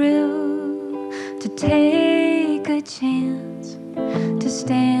 what a thrill to take a chance to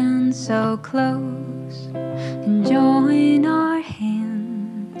stand so close and join our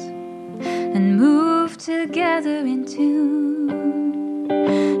hands and move together in tune.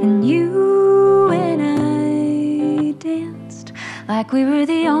 And you and I danced like we were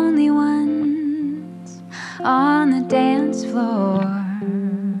the only ones on the dance floor.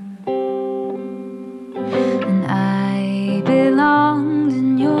 And I belonged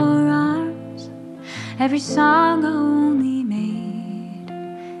in your arms. Every song only made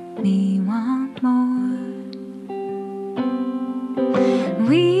me want more.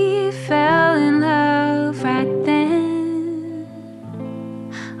 We fell in love right then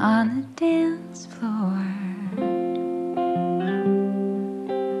on the dance floor.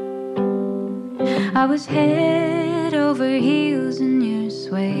 I was head over heels in your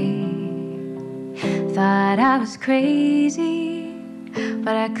sway. Thought I was crazy,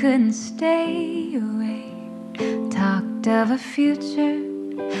 but I couldn't stay away. Talked of a future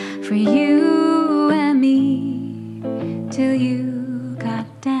for you and me till you got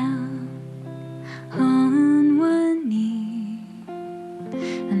down on one knee.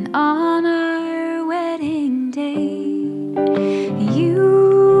 And on our wedding day,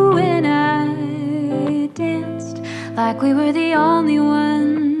 you and I danced like we were the only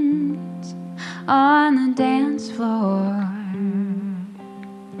ones on the dance floor.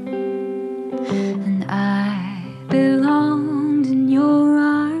 And I belonged in your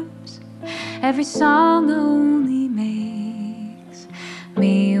arms. Every song only makes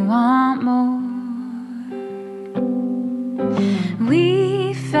me want more.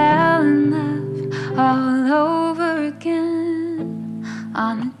 We fell in love all over again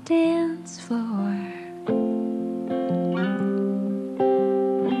on the dance floor.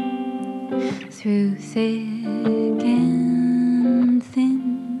 Through thick and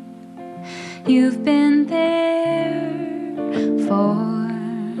thin, you've been there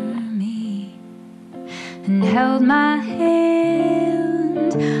my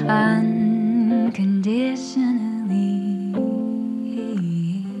hand unconditionally.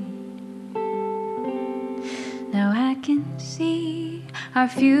 Now I can see our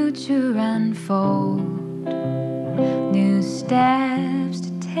future unfold, new steps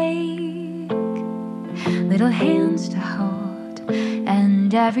to take, little hands to hold,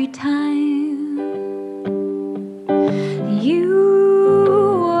 and every time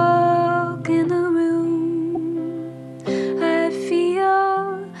you walk in the room, I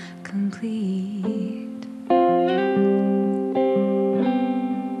feel complete.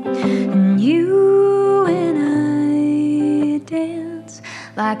 And you and I dance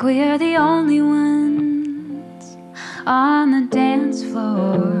like we're the only ones on the dance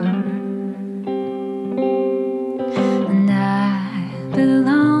floor. And I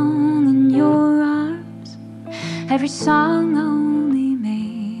belong in your arms. Every song only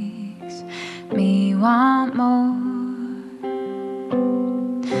makes me want more.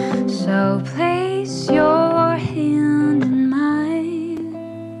 So place your hand in mine,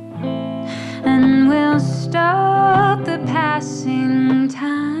 and we'll stop the passing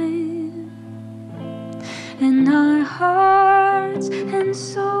time, and our hearts and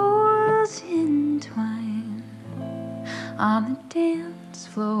souls entwine on the dance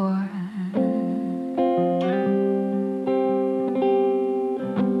floor.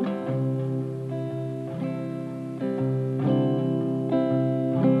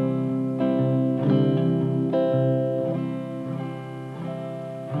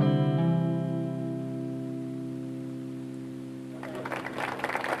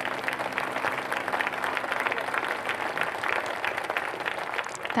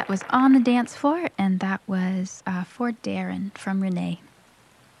 That was On the Dance Floor, and that was for Darren from Renee.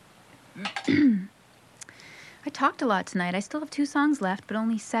 I talked a lot tonight. I still have 2 songs left, but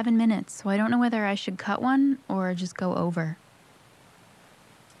only 7 minutes, so I don't know whether I should cut one or just go over.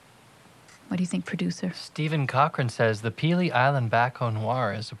 What do you think, producer? Stephen Cochrane says the Peely Island Baco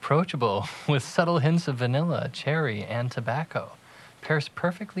Noir is approachable with subtle hints of vanilla, cherry, and tobacco. Pairs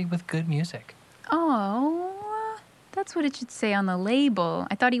perfectly with good music. Oh, that's what it should say on the label.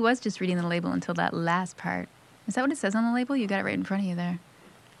 I thought he was just reading the label until that last part. Is that what it says on the label? You got it right in front of you there.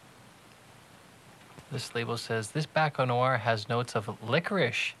 This label says this Baco Noir has notes of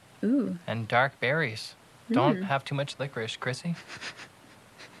licorice Ooh. and dark berries. Don't have too much licorice, Crissi.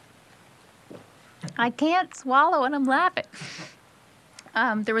 I can't swallow and I'm laughing.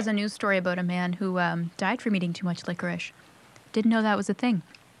 There was a news story about a man who died from eating too much licorice. Didn't know that was a thing.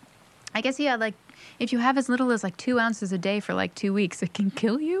 I guess, yeah, like, if you have as little as, 2 ounces a day for, 2 weeks, it can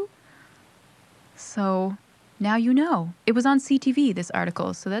kill you. So, now you know. It was on CTV, this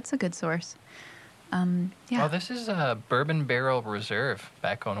article, so that's a good source. Yeah. Oh, this is a Bourbon Barrel Reserve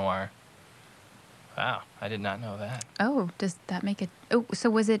Baco Noir. Wow, I did not know that. Oh, does that make it... Oh, so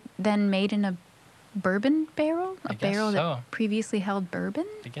was it then made in a bourbon barrel? A barrel that previously held bourbon?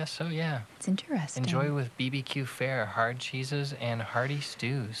 I guess so, yeah. It's interesting. Enjoy with BBQ fare, hard cheeses, and hearty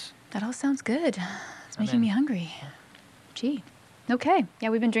stews. That all sounds good. It's making me hungry. Gee. Okay. Yeah,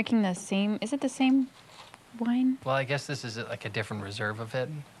 we've been drinking the same... Is it the same wine? Well, I guess this is a different reserve of it.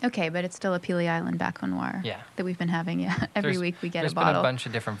 Okay, but it's still a Peely Island Baco Noir. Yeah. That we've been having, yeah. Every week we get a bottle. There's been a bunch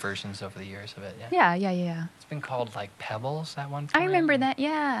of different versions over the years of it, yeah. Yeah. It's been called, Pebbles at one point. I remember that,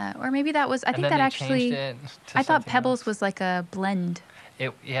 yeah. Or maybe that was... I think that actually... I thought Pebbles was like a blend.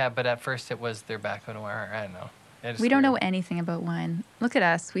 Yeah, but at first it was their Baco Noir. I don't know. We don't know anything about wine. Look at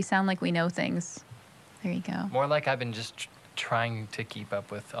us. We sound like we know things. There you go. More like I've been just trying to keep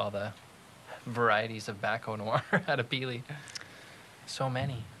up with all the varieties of Baco Noir out of Peely. So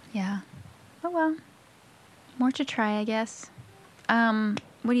many. Yeah. Oh, well. More to try, I guess. What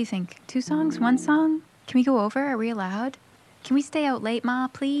do you think? 2 songs? 1 song? Can we go over? Are we allowed? Can we stay out late, Ma,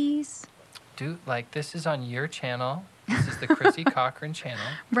 please? This is on your channel. This is the Crissi Cochrane channel.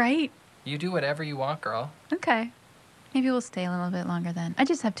 Right. You do whatever you want, girl. Okay. Maybe we'll stay a little bit longer then. I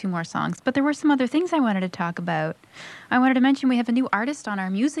just have 2 more songs, but there were some other things I wanted to talk about. I wanted to mention we have a new artist on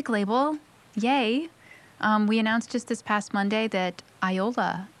our music label. Yay. We announced just this past Monday that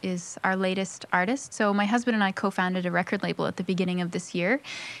Iola is our latest artist. So my husband and I co-founded a record label at the beginning of this year,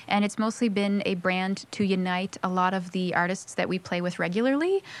 and it's mostly been a brand to unite a lot of the artists that we play with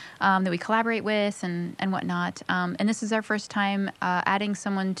regularly, that we collaborate with and whatnot. And this is our first time adding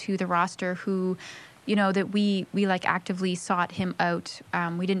someone to the roster who, that we actively sought him out.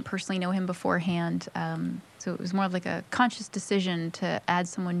 We didn't personally know him beforehand, so it was more of like a conscious decision to add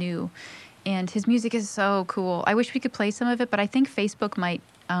someone new. And his music is so cool. I wish we could play some of it, but I think Facebook might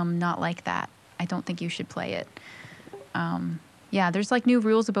not like that. I don't think you should play it. There's new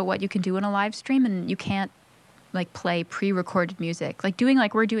rules about what you can do in a live stream, and you can't like play pre-recorded music. Like doing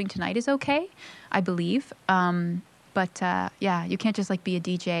like we're doing tonight is okay, I believe. But yeah, you can't just like be a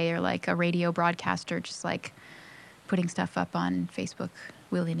DJ or like a radio broadcaster, just like putting stuff up on Facebook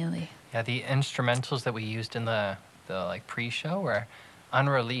willy-nilly. Yeah, the instrumentals that we used in the like pre-show were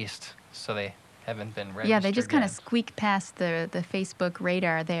unreleased, so they haven't been registered. Yeah, they just kind of yet. squeak past the Facebook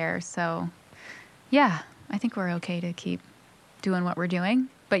radar there. So yeah, I think we're okay to keep doing what we're doing.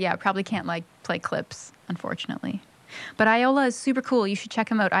 But yeah, probably can't like play clips, unfortunately. But Ayola is super cool. You should check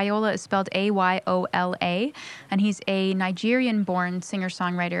him out. Ayola is spelled Ayola, and he's a Nigerian-born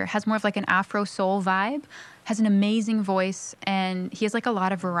singer-songwriter. Has more of like an Afro soul vibe. Has an amazing voice, and he has like a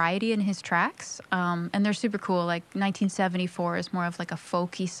lot of variety in his tracks. And they're super cool. Like 1974 is more of like a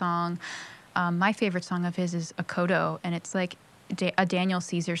folky song. My favorite song of his is Akodo, and it's like a Daniel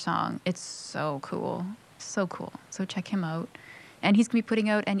Caesar song. It's so cool. So cool. So check him out. And he's going to be putting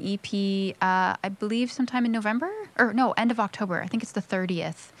out an EP, I believe sometime in November? Or no, end of October. I think it's the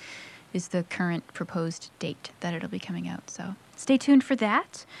 30th is the current proposed date that it'll be coming out. So stay tuned for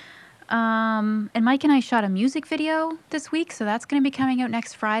that. And Mike and I shot a music video this week, so that's going to be coming out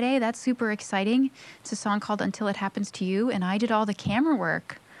next Friday. That's super exciting. It's a song called Until It Happens to You, and I did all the camera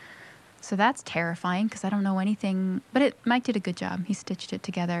work. So that's terrifying because I don't know anything. But Mike did a good job. He stitched it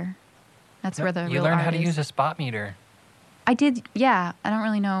together. That's where the You real learned art how to is. use a spot meter. I did, yeah. I don't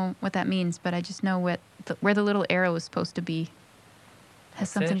really know what that means, but I just know where the little arrow is supposed to be. Has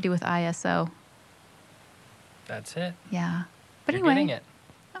That's something it. to do with ISO. That's it. Yeah. But You're getting anyway,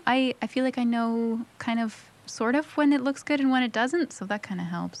 it. I feel like I know kind of, sort of, when it looks good and when it doesn't, so that kind of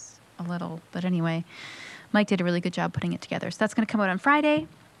helps a little. But anyway, Mike did a really good job putting it together. So that's going to come out on Friday.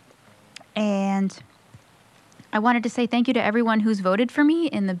 And I wanted to say thank you to everyone who's voted for me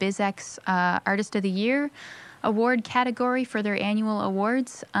in the BizX Artist of the Year award category for their annual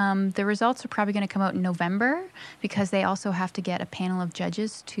awards. The results are probably going to come out in November because they also have to get a panel of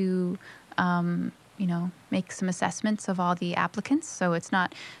judges to, make some assessments of all the applicants. So it's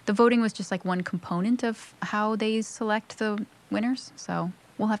not, the voting was just like one component of how they select the winners. So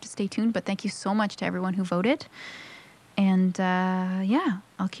we'll have to stay tuned, but thank you so much to everyone who voted. And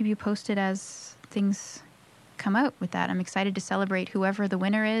I'll keep you posted as things come out with that. I'm excited to celebrate whoever the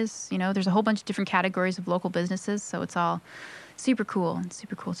winner is. You know, there's a whole bunch of different categories of local businesses, so it's all super cool and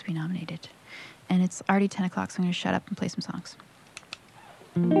super cool to be nominated. And it's already 10 o'clock, so I'm going to shut up and play some songs.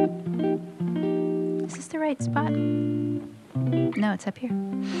 Is this the right spot? No, it's up here.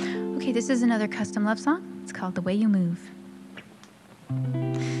 Okay, this is another custom love song. It's called The Way You Move.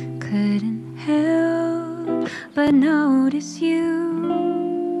 Couldn't help but notice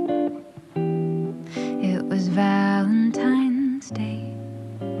you. It was Valentine's Day.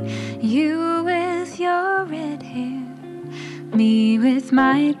 You with your red hair, me with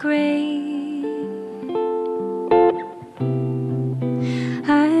my gray.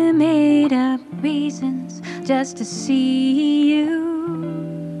 I made up reasons just to see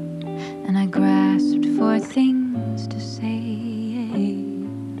you, and I grasped for things to say.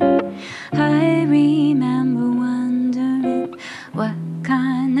 I remember wondering what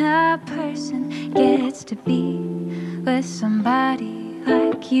kind of person gets to be with somebody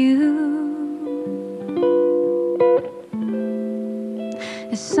like you.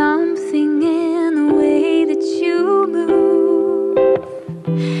 There's something in the way that you move.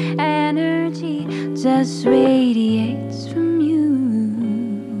 Energy just radiates from you.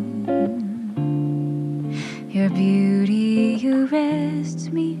 Your beauty arrests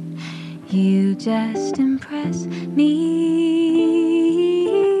me. You just impress me.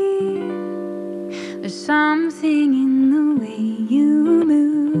 There's something in the way you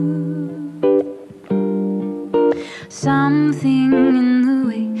move. Something in the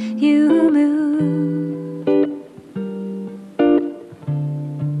way you move.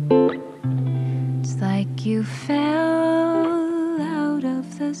 It's like you fell out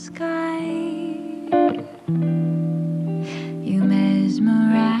of the sky. You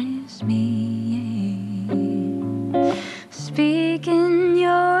mesmerize me. Speaking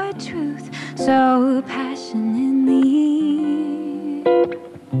your truth so passionately.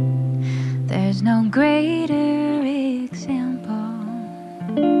 There's no greater example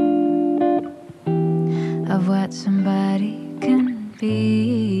of what somebody can be.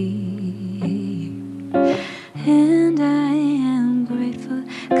 And I am grateful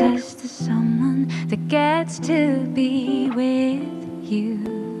 'cause there's someone that gets to be with you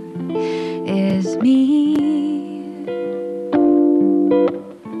is me.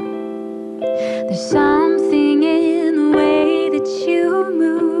 There's something in the way that you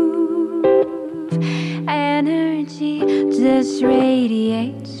move. Energy just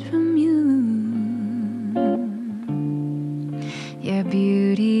radiates from you.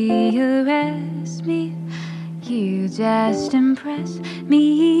 you arrest me, you just impress me.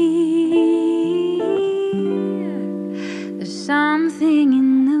 There's something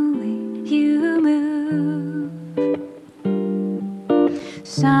in the way you move,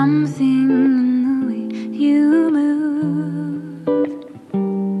 something in the way you move,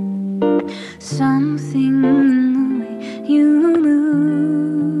 something in the way you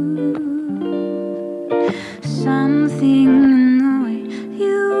move, something in the way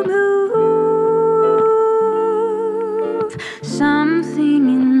you move, something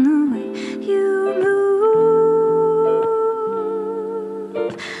in the way you move,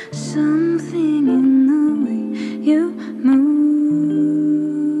 something in the way you move.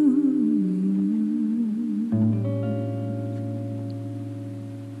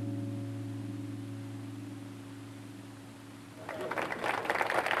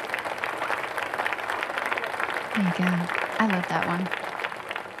 There you go. I love that one.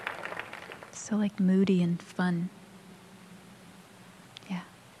 So like moody and fun. Yeah.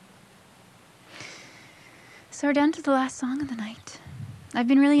 So we're down to the last song of the night. I've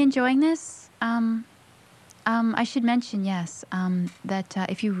been really enjoying this. I should mention, yes, that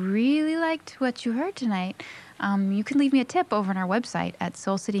if you really liked what you heard tonight, you can leave me a tip over on our website at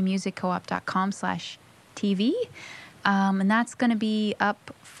soulcitymusiccoop.com/TV. And that's going to be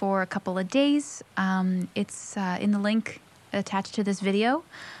up for a couple of days. It's in the link attached to this video.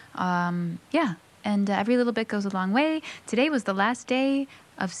 Yeah, and every little bit goes a long way. Today was the last day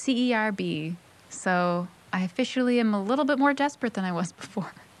of CERB, so I officially am a little bit more desperate than I was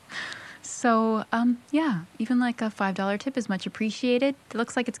before. So, yeah, even like a $5 tip is much appreciated. It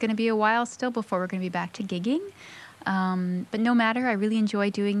looks like it's going to be a while still before we're going to be back to gigging. But no matter, I really enjoy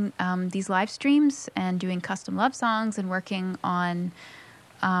doing these live streams and doing custom love songs and working on,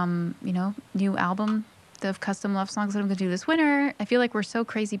 new album of custom love songs that I'm going to do this winter. I feel like we're so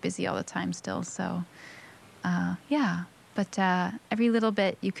crazy busy all the time still. So, yeah. But every little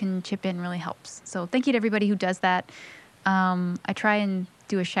bit you can chip in really helps. So thank you to everybody who does that. I try and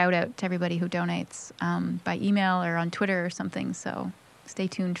do a shout out to everybody who donates by email or on Twitter or something. So stay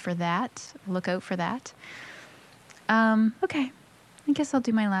tuned for that. Look out for that. Okay, I guess I'll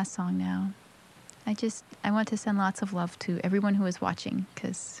do my last song now. I want to send lots of love to everyone who is watching,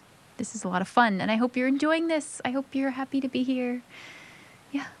 because this is a lot of fun, and I hope you're enjoying this. I hope you're happy to be here.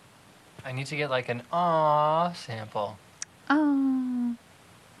 Yeah. I need to get like an "aww" sample. Oh.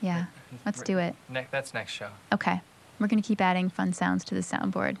 Yeah, let's do it. That's next show. Okay, we're going to keep adding fun sounds to the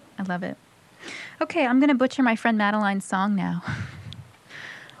soundboard. I love it. Okay, I'm going to butcher my friend Madeline's song now.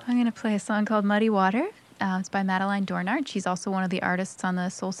 I'm going to play a song called Muddy Water. It's by Madeline Dornart. She's also one of the artists on the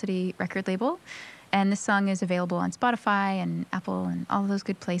Soul City record label. And this song is available on Spotify and Apple and all of those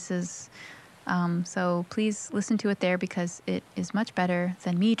good places. So please listen to it there, because it is much better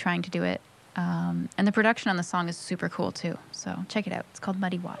than me trying to do it. And the production on the song is super cool too. So check it out. It's called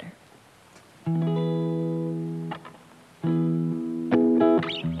Muddy Water.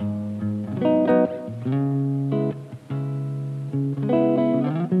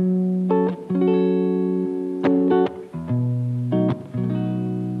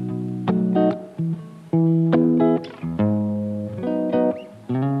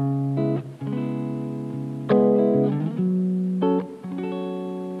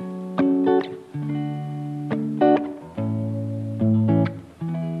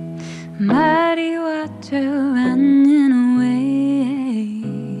 Muddy water running away.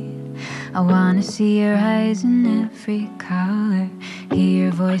 I wanna see your eyes in every color, hear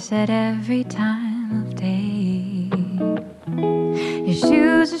your voice at every time of day. Your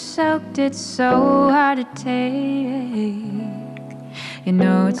shoes are soaked, it's so hard to take. You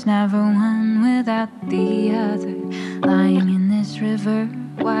know it's never one without the other, lying in this river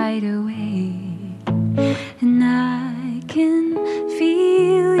wide awake. And I can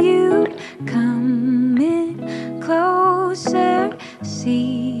feel you coming closer.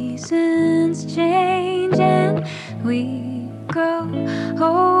 Seasons change and we grow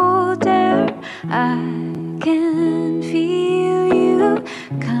older. I can feel you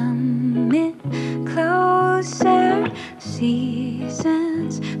coming closer.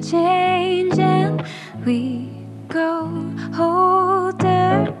 Seasons change and we grow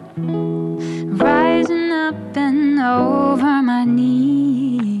older. Rising up and over my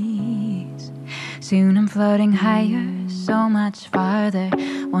knees. Soon I'm floating higher, so much farther,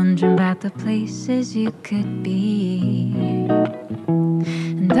 wondering about the places you could be.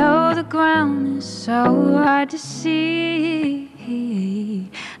 And though the ground is so hard to see,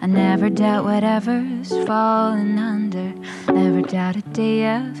 I never doubt whatever's falling under. Never doubt a day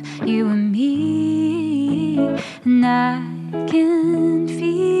of you and me. And I can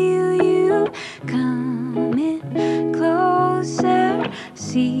feel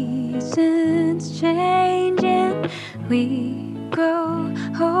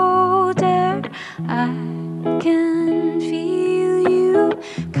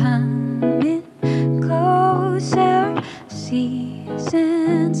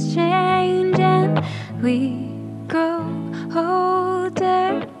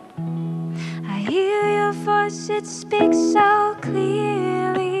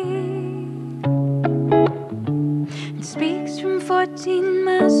 14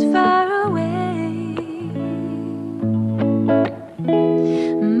 miles far away.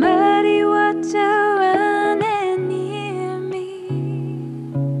 Muddy water running near me.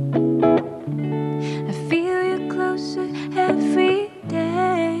 I feel you closer every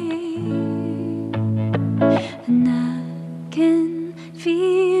day, and I can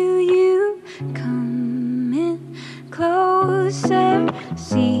feel you coming closer.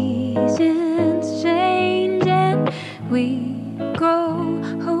 Seasons change and we grow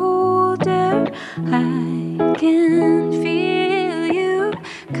older. I can feel you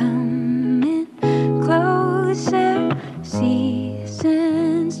coming closer.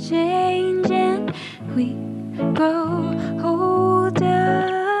 Seasons change and we grow older.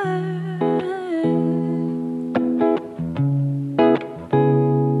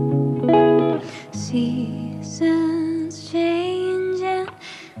 Seasons change and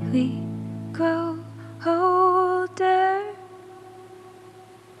we grow older.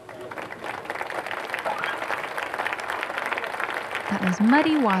 That was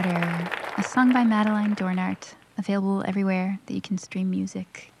Muddy Water, a song by Madeline Dornart, available everywhere that you can stream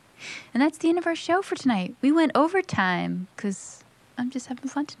music. And that's the end of our show for tonight. We went overtime because I'm just having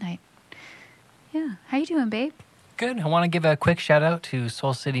fun tonight. Yeah. How you doing, babe? Good. I want to give a quick shout out to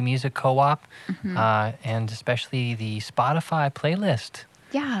Soul City Music Co-op, and especially the Spotify playlist.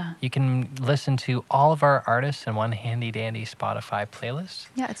 Yeah. You can listen to all of our artists in one handy-dandy Spotify playlist.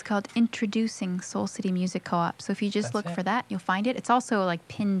 Yeah, it's called Introducing Soul City Music Co-op. So if you just look for that, you'll find it. It's also like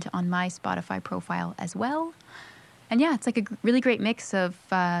pinned on my Spotify profile as well. And yeah, it's like a really great mix of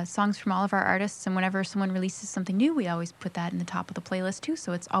songs from all of our artists. And whenever someone releases something new, we always put that in the top of the playlist too.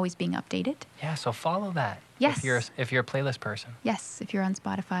 So it's always being updated. Yeah, so follow that. Yes. If you're a playlist person. Yes, if you're on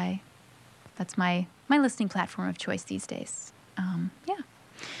Spotify. That's my listening platform of choice these days. Yeah.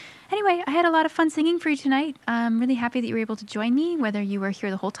 Anyway, I had a lot of fun singing for you tonight. I'm really happy that you were able to join me, whether you were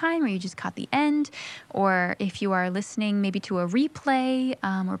here the whole time or you just caught the end, or if you are listening maybe to a replay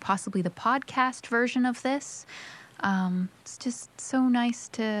or possibly the podcast version of this. It's just so nice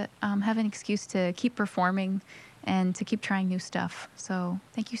to have an excuse to keep performing and to keep trying new stuff. So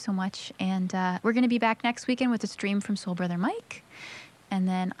thank you so much. And we're going to be back next weekend with a stream from Soul Brother Mike. And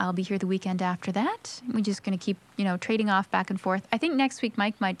then I'll be here the weekend after that. We're just going to keep, trading off back and forth. I think next week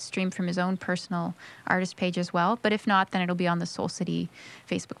Mike might stream from his own personal artist page as well. But if not, then it'll be on the Soul City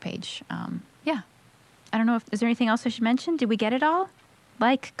Facebook page. Yeah. I don't know is there anything else I should mention? Did we get it all?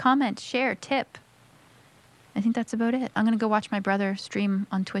 Like, comment, share, tip. I think that's about it. I'm going to go watch my brother stream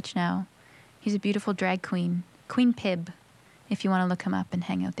on Twitch now. He's a beautiful drag queen. Queen Pib, if you want to look him up and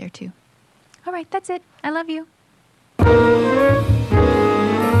hang out there too. All right, that's it. I love you.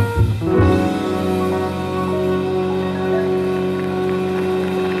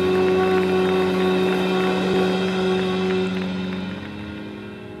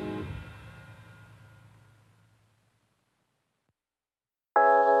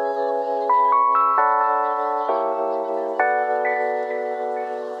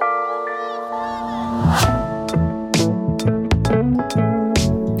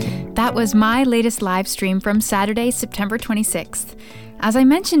 That was my latest live stream from Saturday, September 26th. As I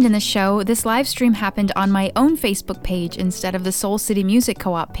mentioned in the show, this live stream happened on my own Facebook page instead of the Soul City Music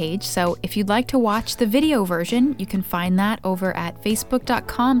Co-op page, so if you'd like to watch the video version, you can find that over at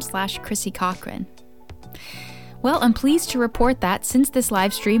facebook.com/Crissi Cochrane. Well, I'm pleased to report that since this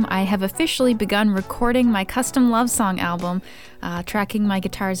live stream, I have officially begun recording my custom love song album, tracking my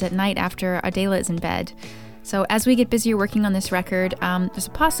guitars at night after Adela is in bed. So as we get busier working on this record, there's a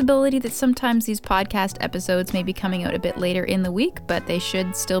possibility that sometimes these podcast episodes may be coming out a bit later in the week, but they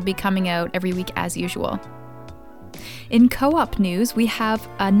should still be coming out every week as usual. In co-op news, we have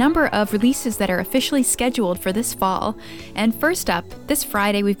a number of releases that are officially scheduled for this fall. And first up, this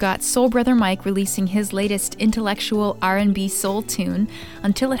Friday, we've got Soul Brother Mike releasing his latest intellectual R&B soul tune,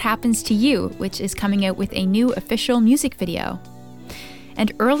 Until It Happens to You, which is coming out with a new official music video.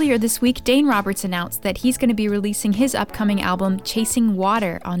 And earlier this week, Dane Roberts announced that he's going to be releasing his upcoming album, Chasing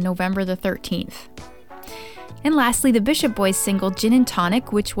Water, on November the 13th. And lastly, the Bishop Boys single, Gin and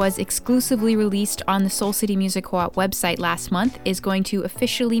Tonic, which was exclusively released on the Soul City Music Co-op website last month, is going to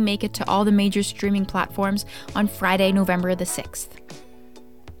officially make it to all the major streaming platforms on Friday, November the 6th.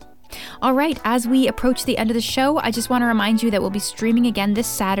 All right, as we approach the end of the show, I just want to remind you that we'll be streaming again this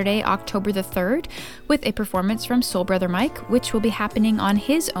Saturday, October the 3rd, with a performance from Soul Brother Mike, which will be happening on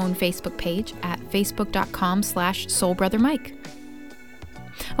his own Facebook page at facebook.com/soulbrothermike.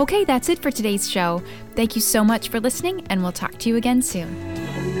 Okay, that's it for today's show. Thank you so much for listening, and we'll talk to you again soon.